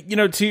mean,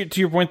 to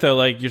your point though,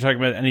 like you're talking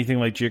about anything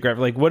like geographic,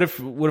 like what if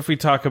we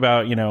talk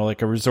about,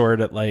 like a resort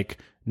at like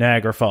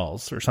Niagara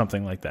Falls or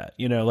something like that,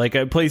 like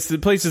a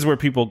places where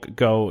people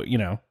go,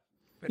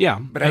 Yeah.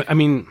 But I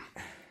mean,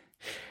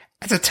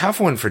 it's a tough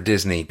one for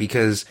Disney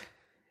because,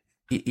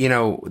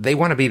 they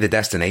want to be the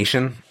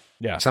destination.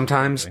 Yeah.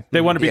 Sometimes they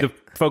want to be the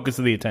focus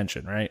of the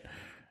attention, right?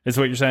 Is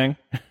what you're saying?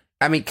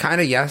 I mean, kind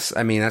of, yes.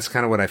 I mean, that's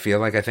kind of what I feel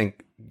like. I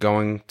think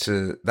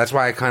that's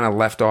why I kind of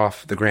left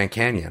off the Grand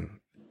Canyon,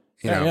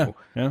 Yeah.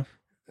 To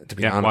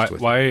be honest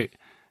with you.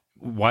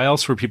 Why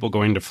else were people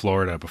going to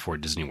Florida before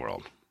Disney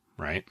World,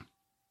 right?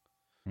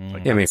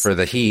 I mean, for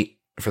the heat,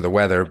 for the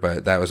weather,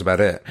 but that was about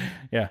it.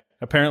 Yeah.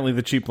 Apparently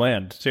the cheap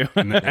land too.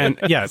 and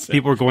yeah,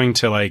 people were going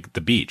to like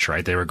the beach,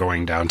 right? They were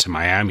going down to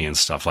Miami and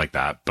stuff like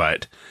that,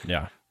 but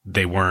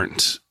they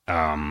weren't,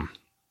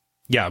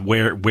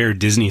 where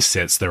Disney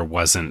sits, there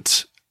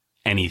wasn't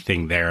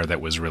anything there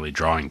that was really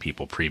drawing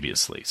people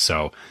previously.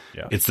 So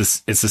it's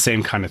the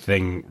same kind of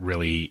thing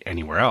really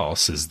anywhere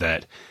else is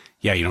that,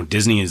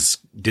 Disney is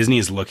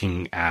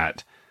looking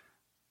at,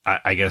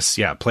 I guess,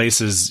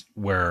 places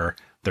where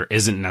there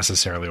isn't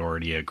necessarily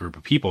already a group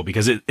of people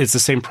because it's the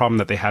same problem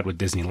that they had with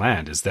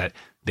Disneyland is that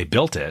they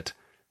built it,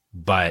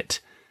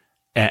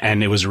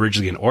 and it was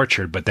originally an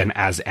orchard, but then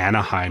as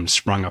Anaheim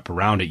sprung up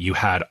around it, you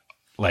had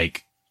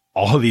like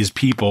all of these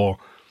people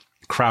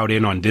crowd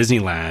in on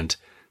Disneyland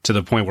to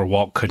the point where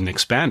Walt couldn't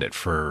expand it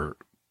for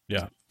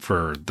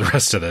the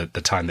rest of the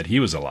time that he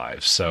was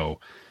alive. So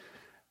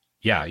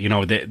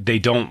they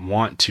don't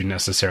want to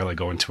necessarily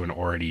go into an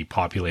already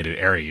populated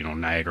area,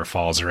 Niagara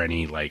Falls or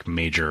any like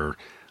major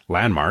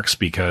landmarks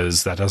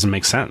because that doesn't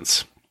make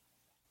sense.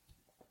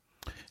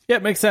 Yeah,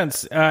 it makes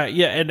sense. And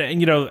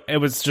it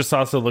was just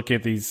also looking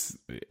at these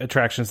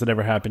attractions that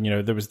never happened.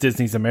 There was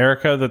Disney's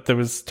America that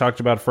was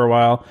talked about for a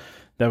while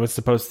that was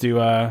supposed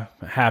to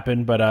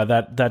happen, but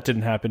that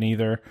didn't happen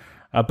either.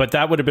 But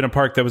that would have been a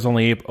park that was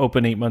only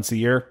open 8 months a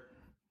year.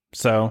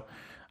 So,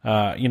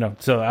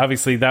 so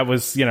obviously that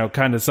was,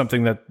 kind of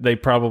something that they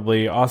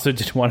probably also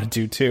didn't want to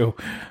do too.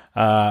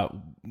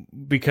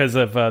 Because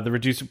of the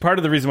reduced, part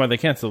of the reason why they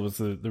canceled was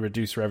the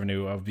reduced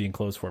revenue of being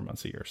closed 4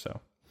 months a year. So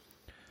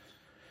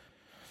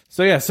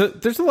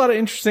there's a lot of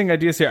interesting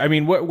ideas here. I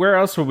mean, where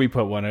else would we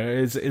put one?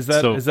 Is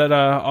that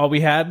all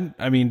we had?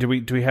 I mean, do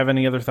we have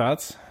any other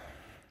thoughts?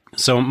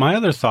 So my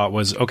other thought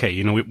was,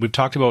 okay, we've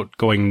talked about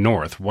going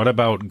north. What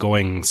about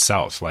going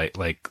south?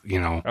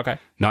 Okay,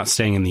 not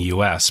staying in the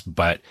US,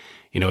 but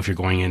if you're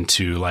going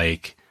into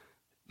like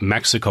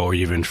Mexico or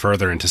even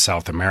further into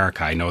South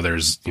America, I know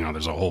there's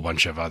a whole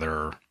bunch of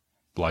other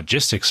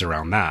logistics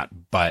around that,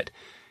 but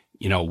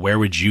where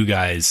would you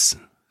guys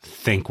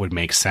think would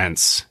make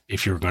sense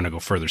if you were going to go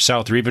further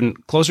south or even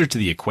closer to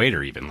the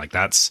equator? Even like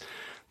that's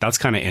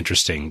kind of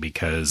interesting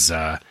because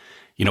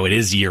it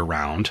is year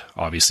round,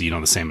 obviously,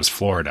 the same as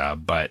Florida,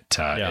 but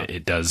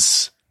it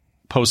does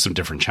pose some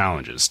different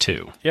challenges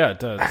too. Yeah, it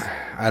does.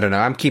 I don't know.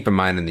 I'm keeping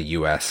mine in the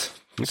US.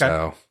 Okay.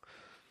 So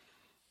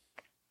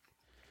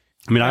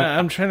I mean,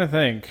 I'm trying to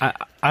think.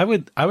 I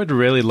would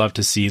really love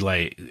to see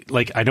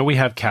like I know we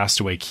have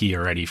Castaway Cay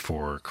already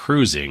for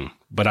cruising,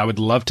 but I would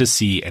love to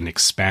see an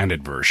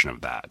expanded version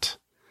of that.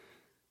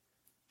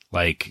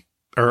 Like,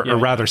 or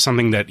rather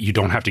something that you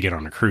don't have to get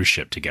on a cruise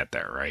ship to get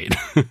there, right?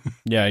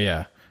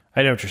 Yeah.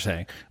 I know what you're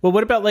saying. Well,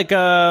 what about like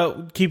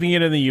keeping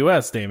it in the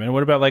U.S., Damon?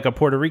 What about like a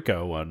Puerto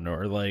Rico one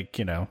or like,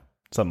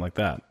 something like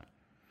that?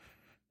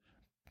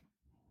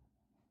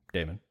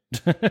 Damon.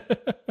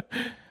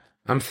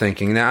 I'm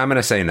thinking now. I'm going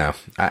to say no.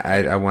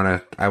 I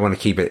want to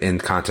keep it in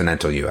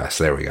continental U.S.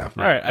 There we go.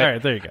 All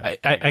right. There you go.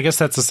 I guess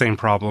that's the same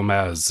problem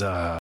as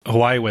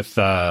Hawaii with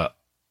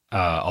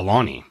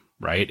Aulani,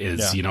 right?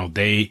 Is, Yeah.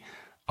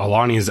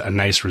 Aulani is a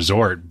nice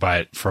resort,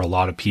 but for a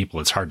lot of people,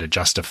 it's hard to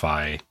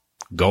justify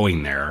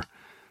going there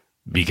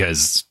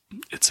because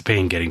it's a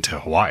pain getting to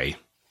Hawaii.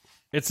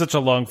 It's such a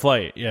long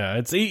flight. Yeah,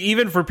 it's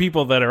even for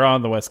people that are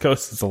on the West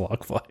Coast, it's a long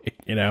flight.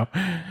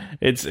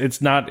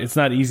 It's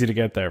not easy to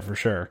get there for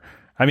sure.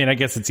 I mean, I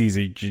guess it's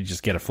easy. You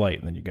just get a flight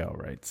and then you go,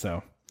 right?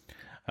 So,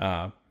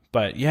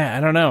 but yeah, I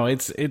don't know.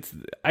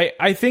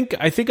 I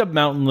think a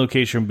mountain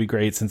location would be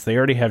great since they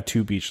already have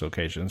 2 beach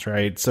locations,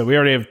 right? So we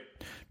already have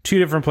 2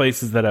 different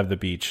places that have the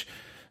beach.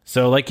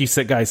 So like you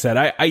said, guys said,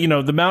 I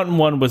the mountain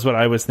one was what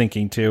I was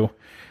thinking too.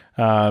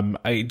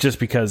 Just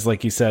because,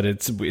 like you said,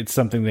 it's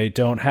something they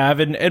don't have,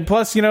 and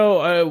plus,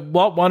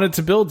 Walt wanted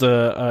to build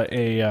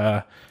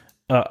a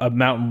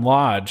mountain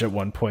lodge at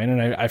one point,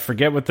 and I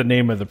forget what the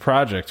name of the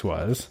project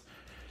was.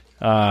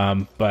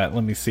 But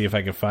let me see if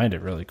I can find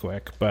it really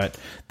quick. But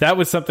that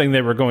was something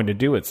they were going to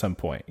do at some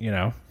point,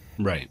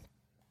 Right.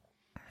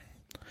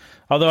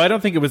 Although I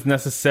don't think it was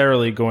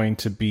necessarily going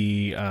to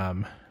be.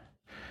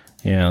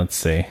 Let's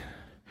see.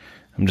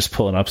 I'm just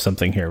pulling up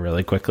something here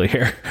really quickly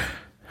here.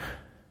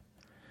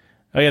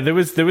 Oh yeah,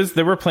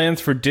 there were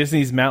plans for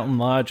Disney's Mountain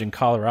Lodge in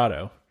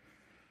Colorado.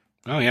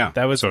 Oh yeah,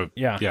 that was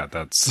yeah.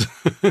 That's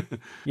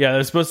yeah.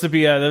 There's supposed to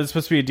be a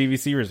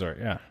DVC resort.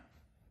 Yeah,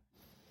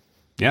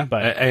 yeah.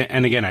 But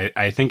and again,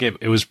 I think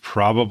it was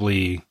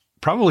probably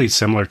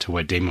similar to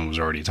what Damon was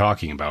already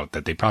talking about.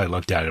 That they probably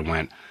looked at it and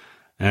went,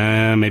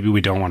 maybe we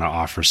don't want to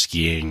offer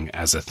skiing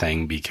as a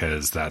thing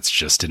because that's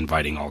just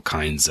inviting all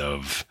kinds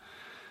of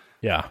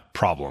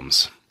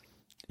problems.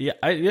 Yeah,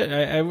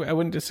 I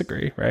wouldn't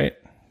disagree. Right.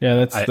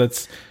 Yeah,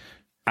 that's.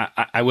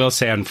 I will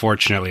say,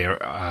 unfortunately,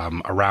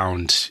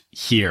 around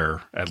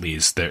here at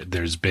least,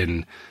 there's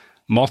been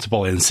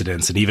multiple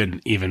incidents,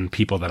 and even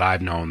people that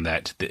I've known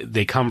that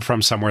they come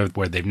from somewhere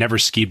where they've never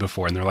skied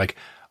before, and they're like,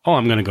 "Oh,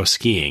 I'm going to go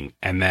skiing,"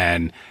 and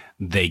then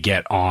they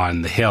get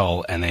on the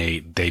hill and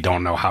they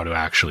don't know how to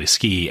actually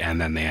ski, and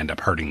then they end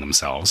up hurting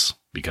themselves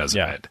because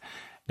of it.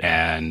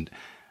 And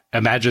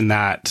imagine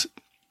that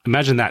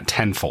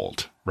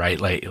tenfold,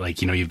 right?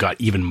 Like you've got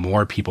even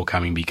more people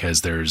coming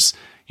because there's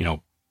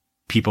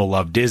people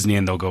love Disney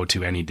and they'll go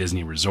to any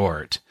Disney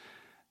resort.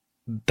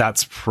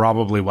 That's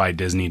probably why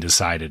Disney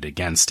decided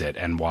against it,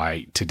 and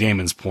why, to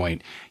Damon's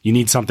point, you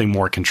need something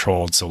more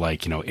controlled. So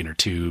like, inner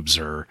tubes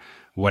or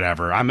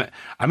whatever. I'm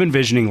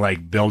envisioning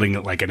like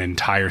building like an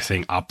entire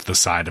thing up the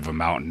side of a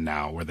mountain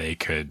now, where they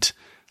could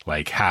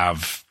like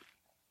have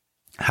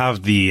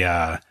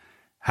the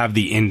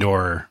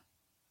indoor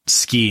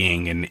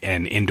skiing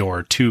and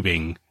indoor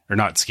tubing, or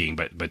not skiing,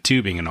 but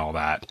tubing and all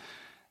that.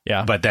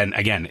 Yeah. But then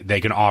again,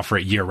 they can offer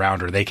it year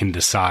round, or they can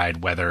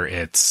decide whether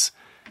it's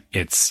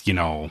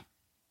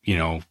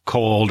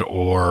cold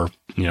or,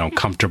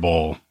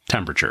 comfortable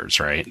temperatures.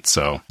 Right.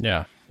 So,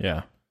 yeah.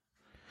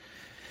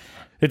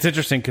 It's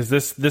interesting because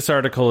this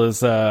article is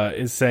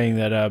saying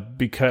that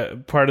because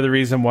part of the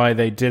reason why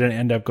they didn't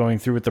end up going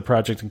through with the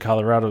project in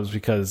Colorado is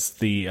because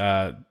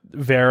the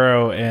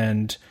Vero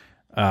and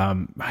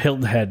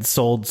Hilton Head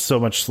sold so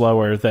much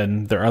slower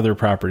than their other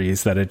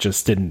properties that it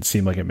just didn't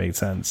seem like it made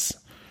sense.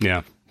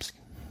 Yeah.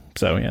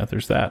 So yeah,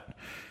 there's that.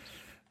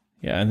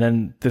 Yeah, and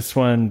then this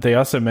one, they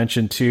also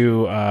mentioned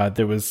too,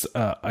 there was,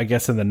 I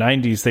guess in the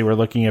 90s, they were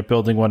looking at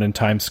building one in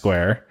Times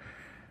Square.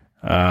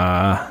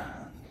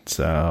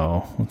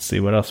 So let's see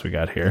what else we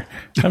got here.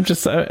 I'm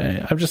just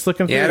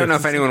looking through. Yeah, I don't know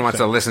if anyone wants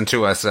to listen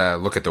to us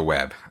look at the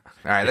web.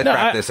 All right, let's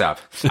wrap this up.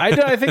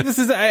 I think this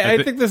is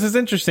I think this is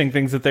interesting,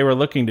 things that they were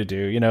looking to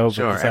do,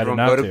 Sure, but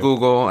everyone go to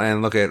Google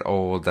and look at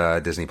old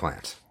Disney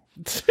plans.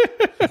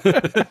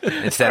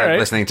 Instead of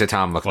listening to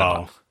Tom look them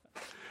up.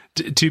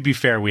 To be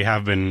fair, we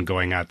have been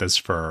going at this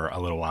for a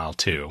little while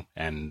too,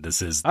 and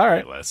this is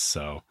the list.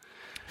 So,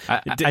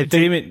 I think,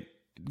 Damon,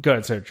 go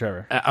ahead, sir,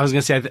 Trevor. I was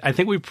going to say, I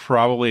think we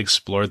probably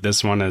explored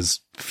this one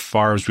as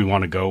far as we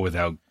want to go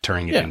without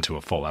turning it into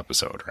a full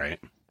episode, right?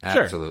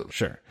 Absolutely.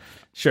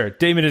 Sure.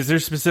 Damon, is there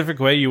a specific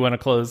way you want to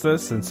close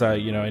this? Since I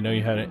know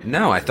you had it.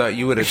 No, I thought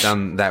you would have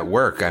done that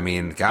work. I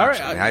mean, gosh,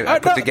 I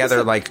put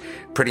together like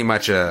pretty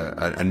much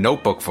a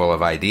notebook full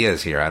of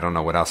ideas here. I don't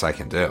know what else I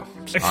can do.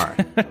 Sorry.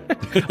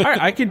 All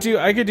right, I could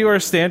do our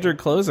standard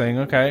closing.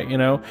 Okay,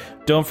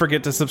 don't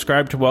forget to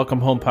subscribe to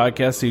Welcome Home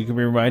Podcast so you can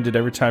be reminded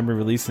every time we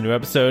release a new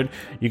episode.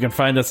 You can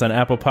find us on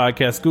Apple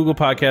Podcasts, Google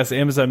Podcasts,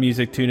 Amazon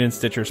Music, TuneIn,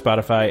 Stitcher,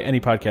 Spotify, any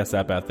podcast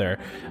app out there.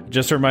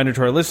 Just a reminder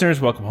to our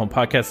listeners: Welcome Home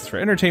Podcast is for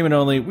entertainment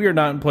only. We are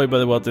not employed by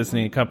the Walt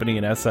Disney Company,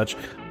 and as such,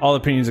 all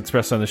opinions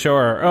expressed on the show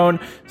are our own.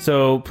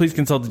 So please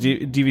consult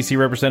the DVC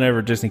representative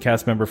or Disney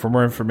cast member for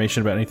more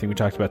information about anything we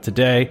talked about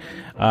today.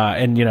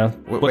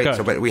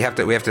 But we have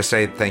to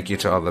say thank you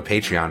to all the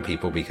Patreon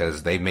people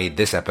because they made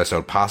this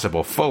episode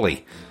possible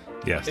fully.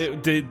 Yes.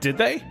 Did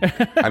they?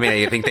 I mean,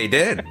 I think they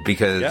did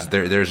because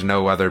there's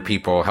no other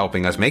people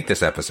helping us make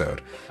this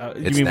episode.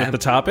 You mean with the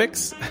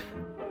topics?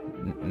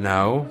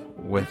 No,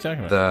 with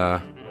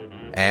the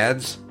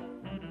ads.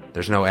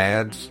 There's no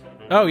ads.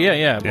 Oh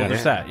yeah. Well,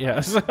 there's that.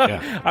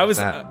 Yeah. I was.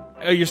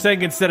 You're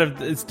saying instead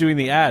of it's doing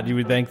the ad, you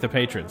would thank the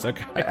patrons.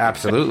 Okay.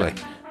 Absolutely.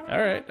 All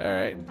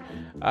right.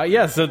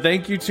 Yeah, so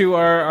thank you to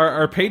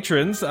our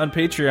patrons on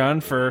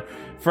Patreon for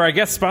I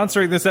guess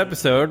sponsoring this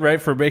episode,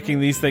 right? For making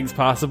these things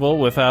possible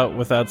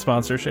without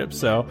sponsorship.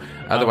 So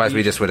otherwise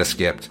we just would have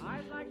skipped.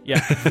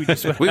 Yeah,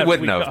 we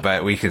wouldn't have,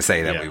 but we can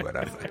say that we would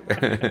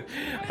have.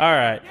 All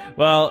right.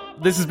 Well,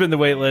 this has been The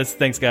Waitlist.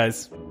 Thanks,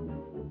 guys.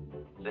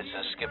 This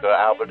is Skipper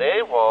Albert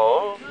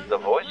Awol, the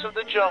voice of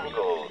the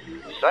jungle,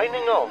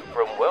 signing off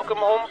from Welcome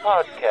Home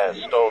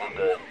Podcast on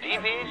the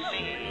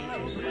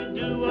DVC.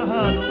 Do a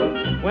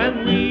huddle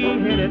when we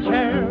hit a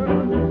chair.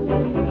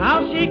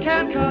 How she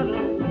can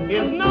cuddle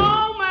is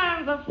no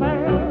man's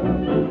affair.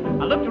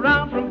 I looked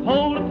around from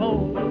pole to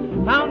pole,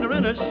 found her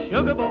in a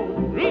sugar bowl.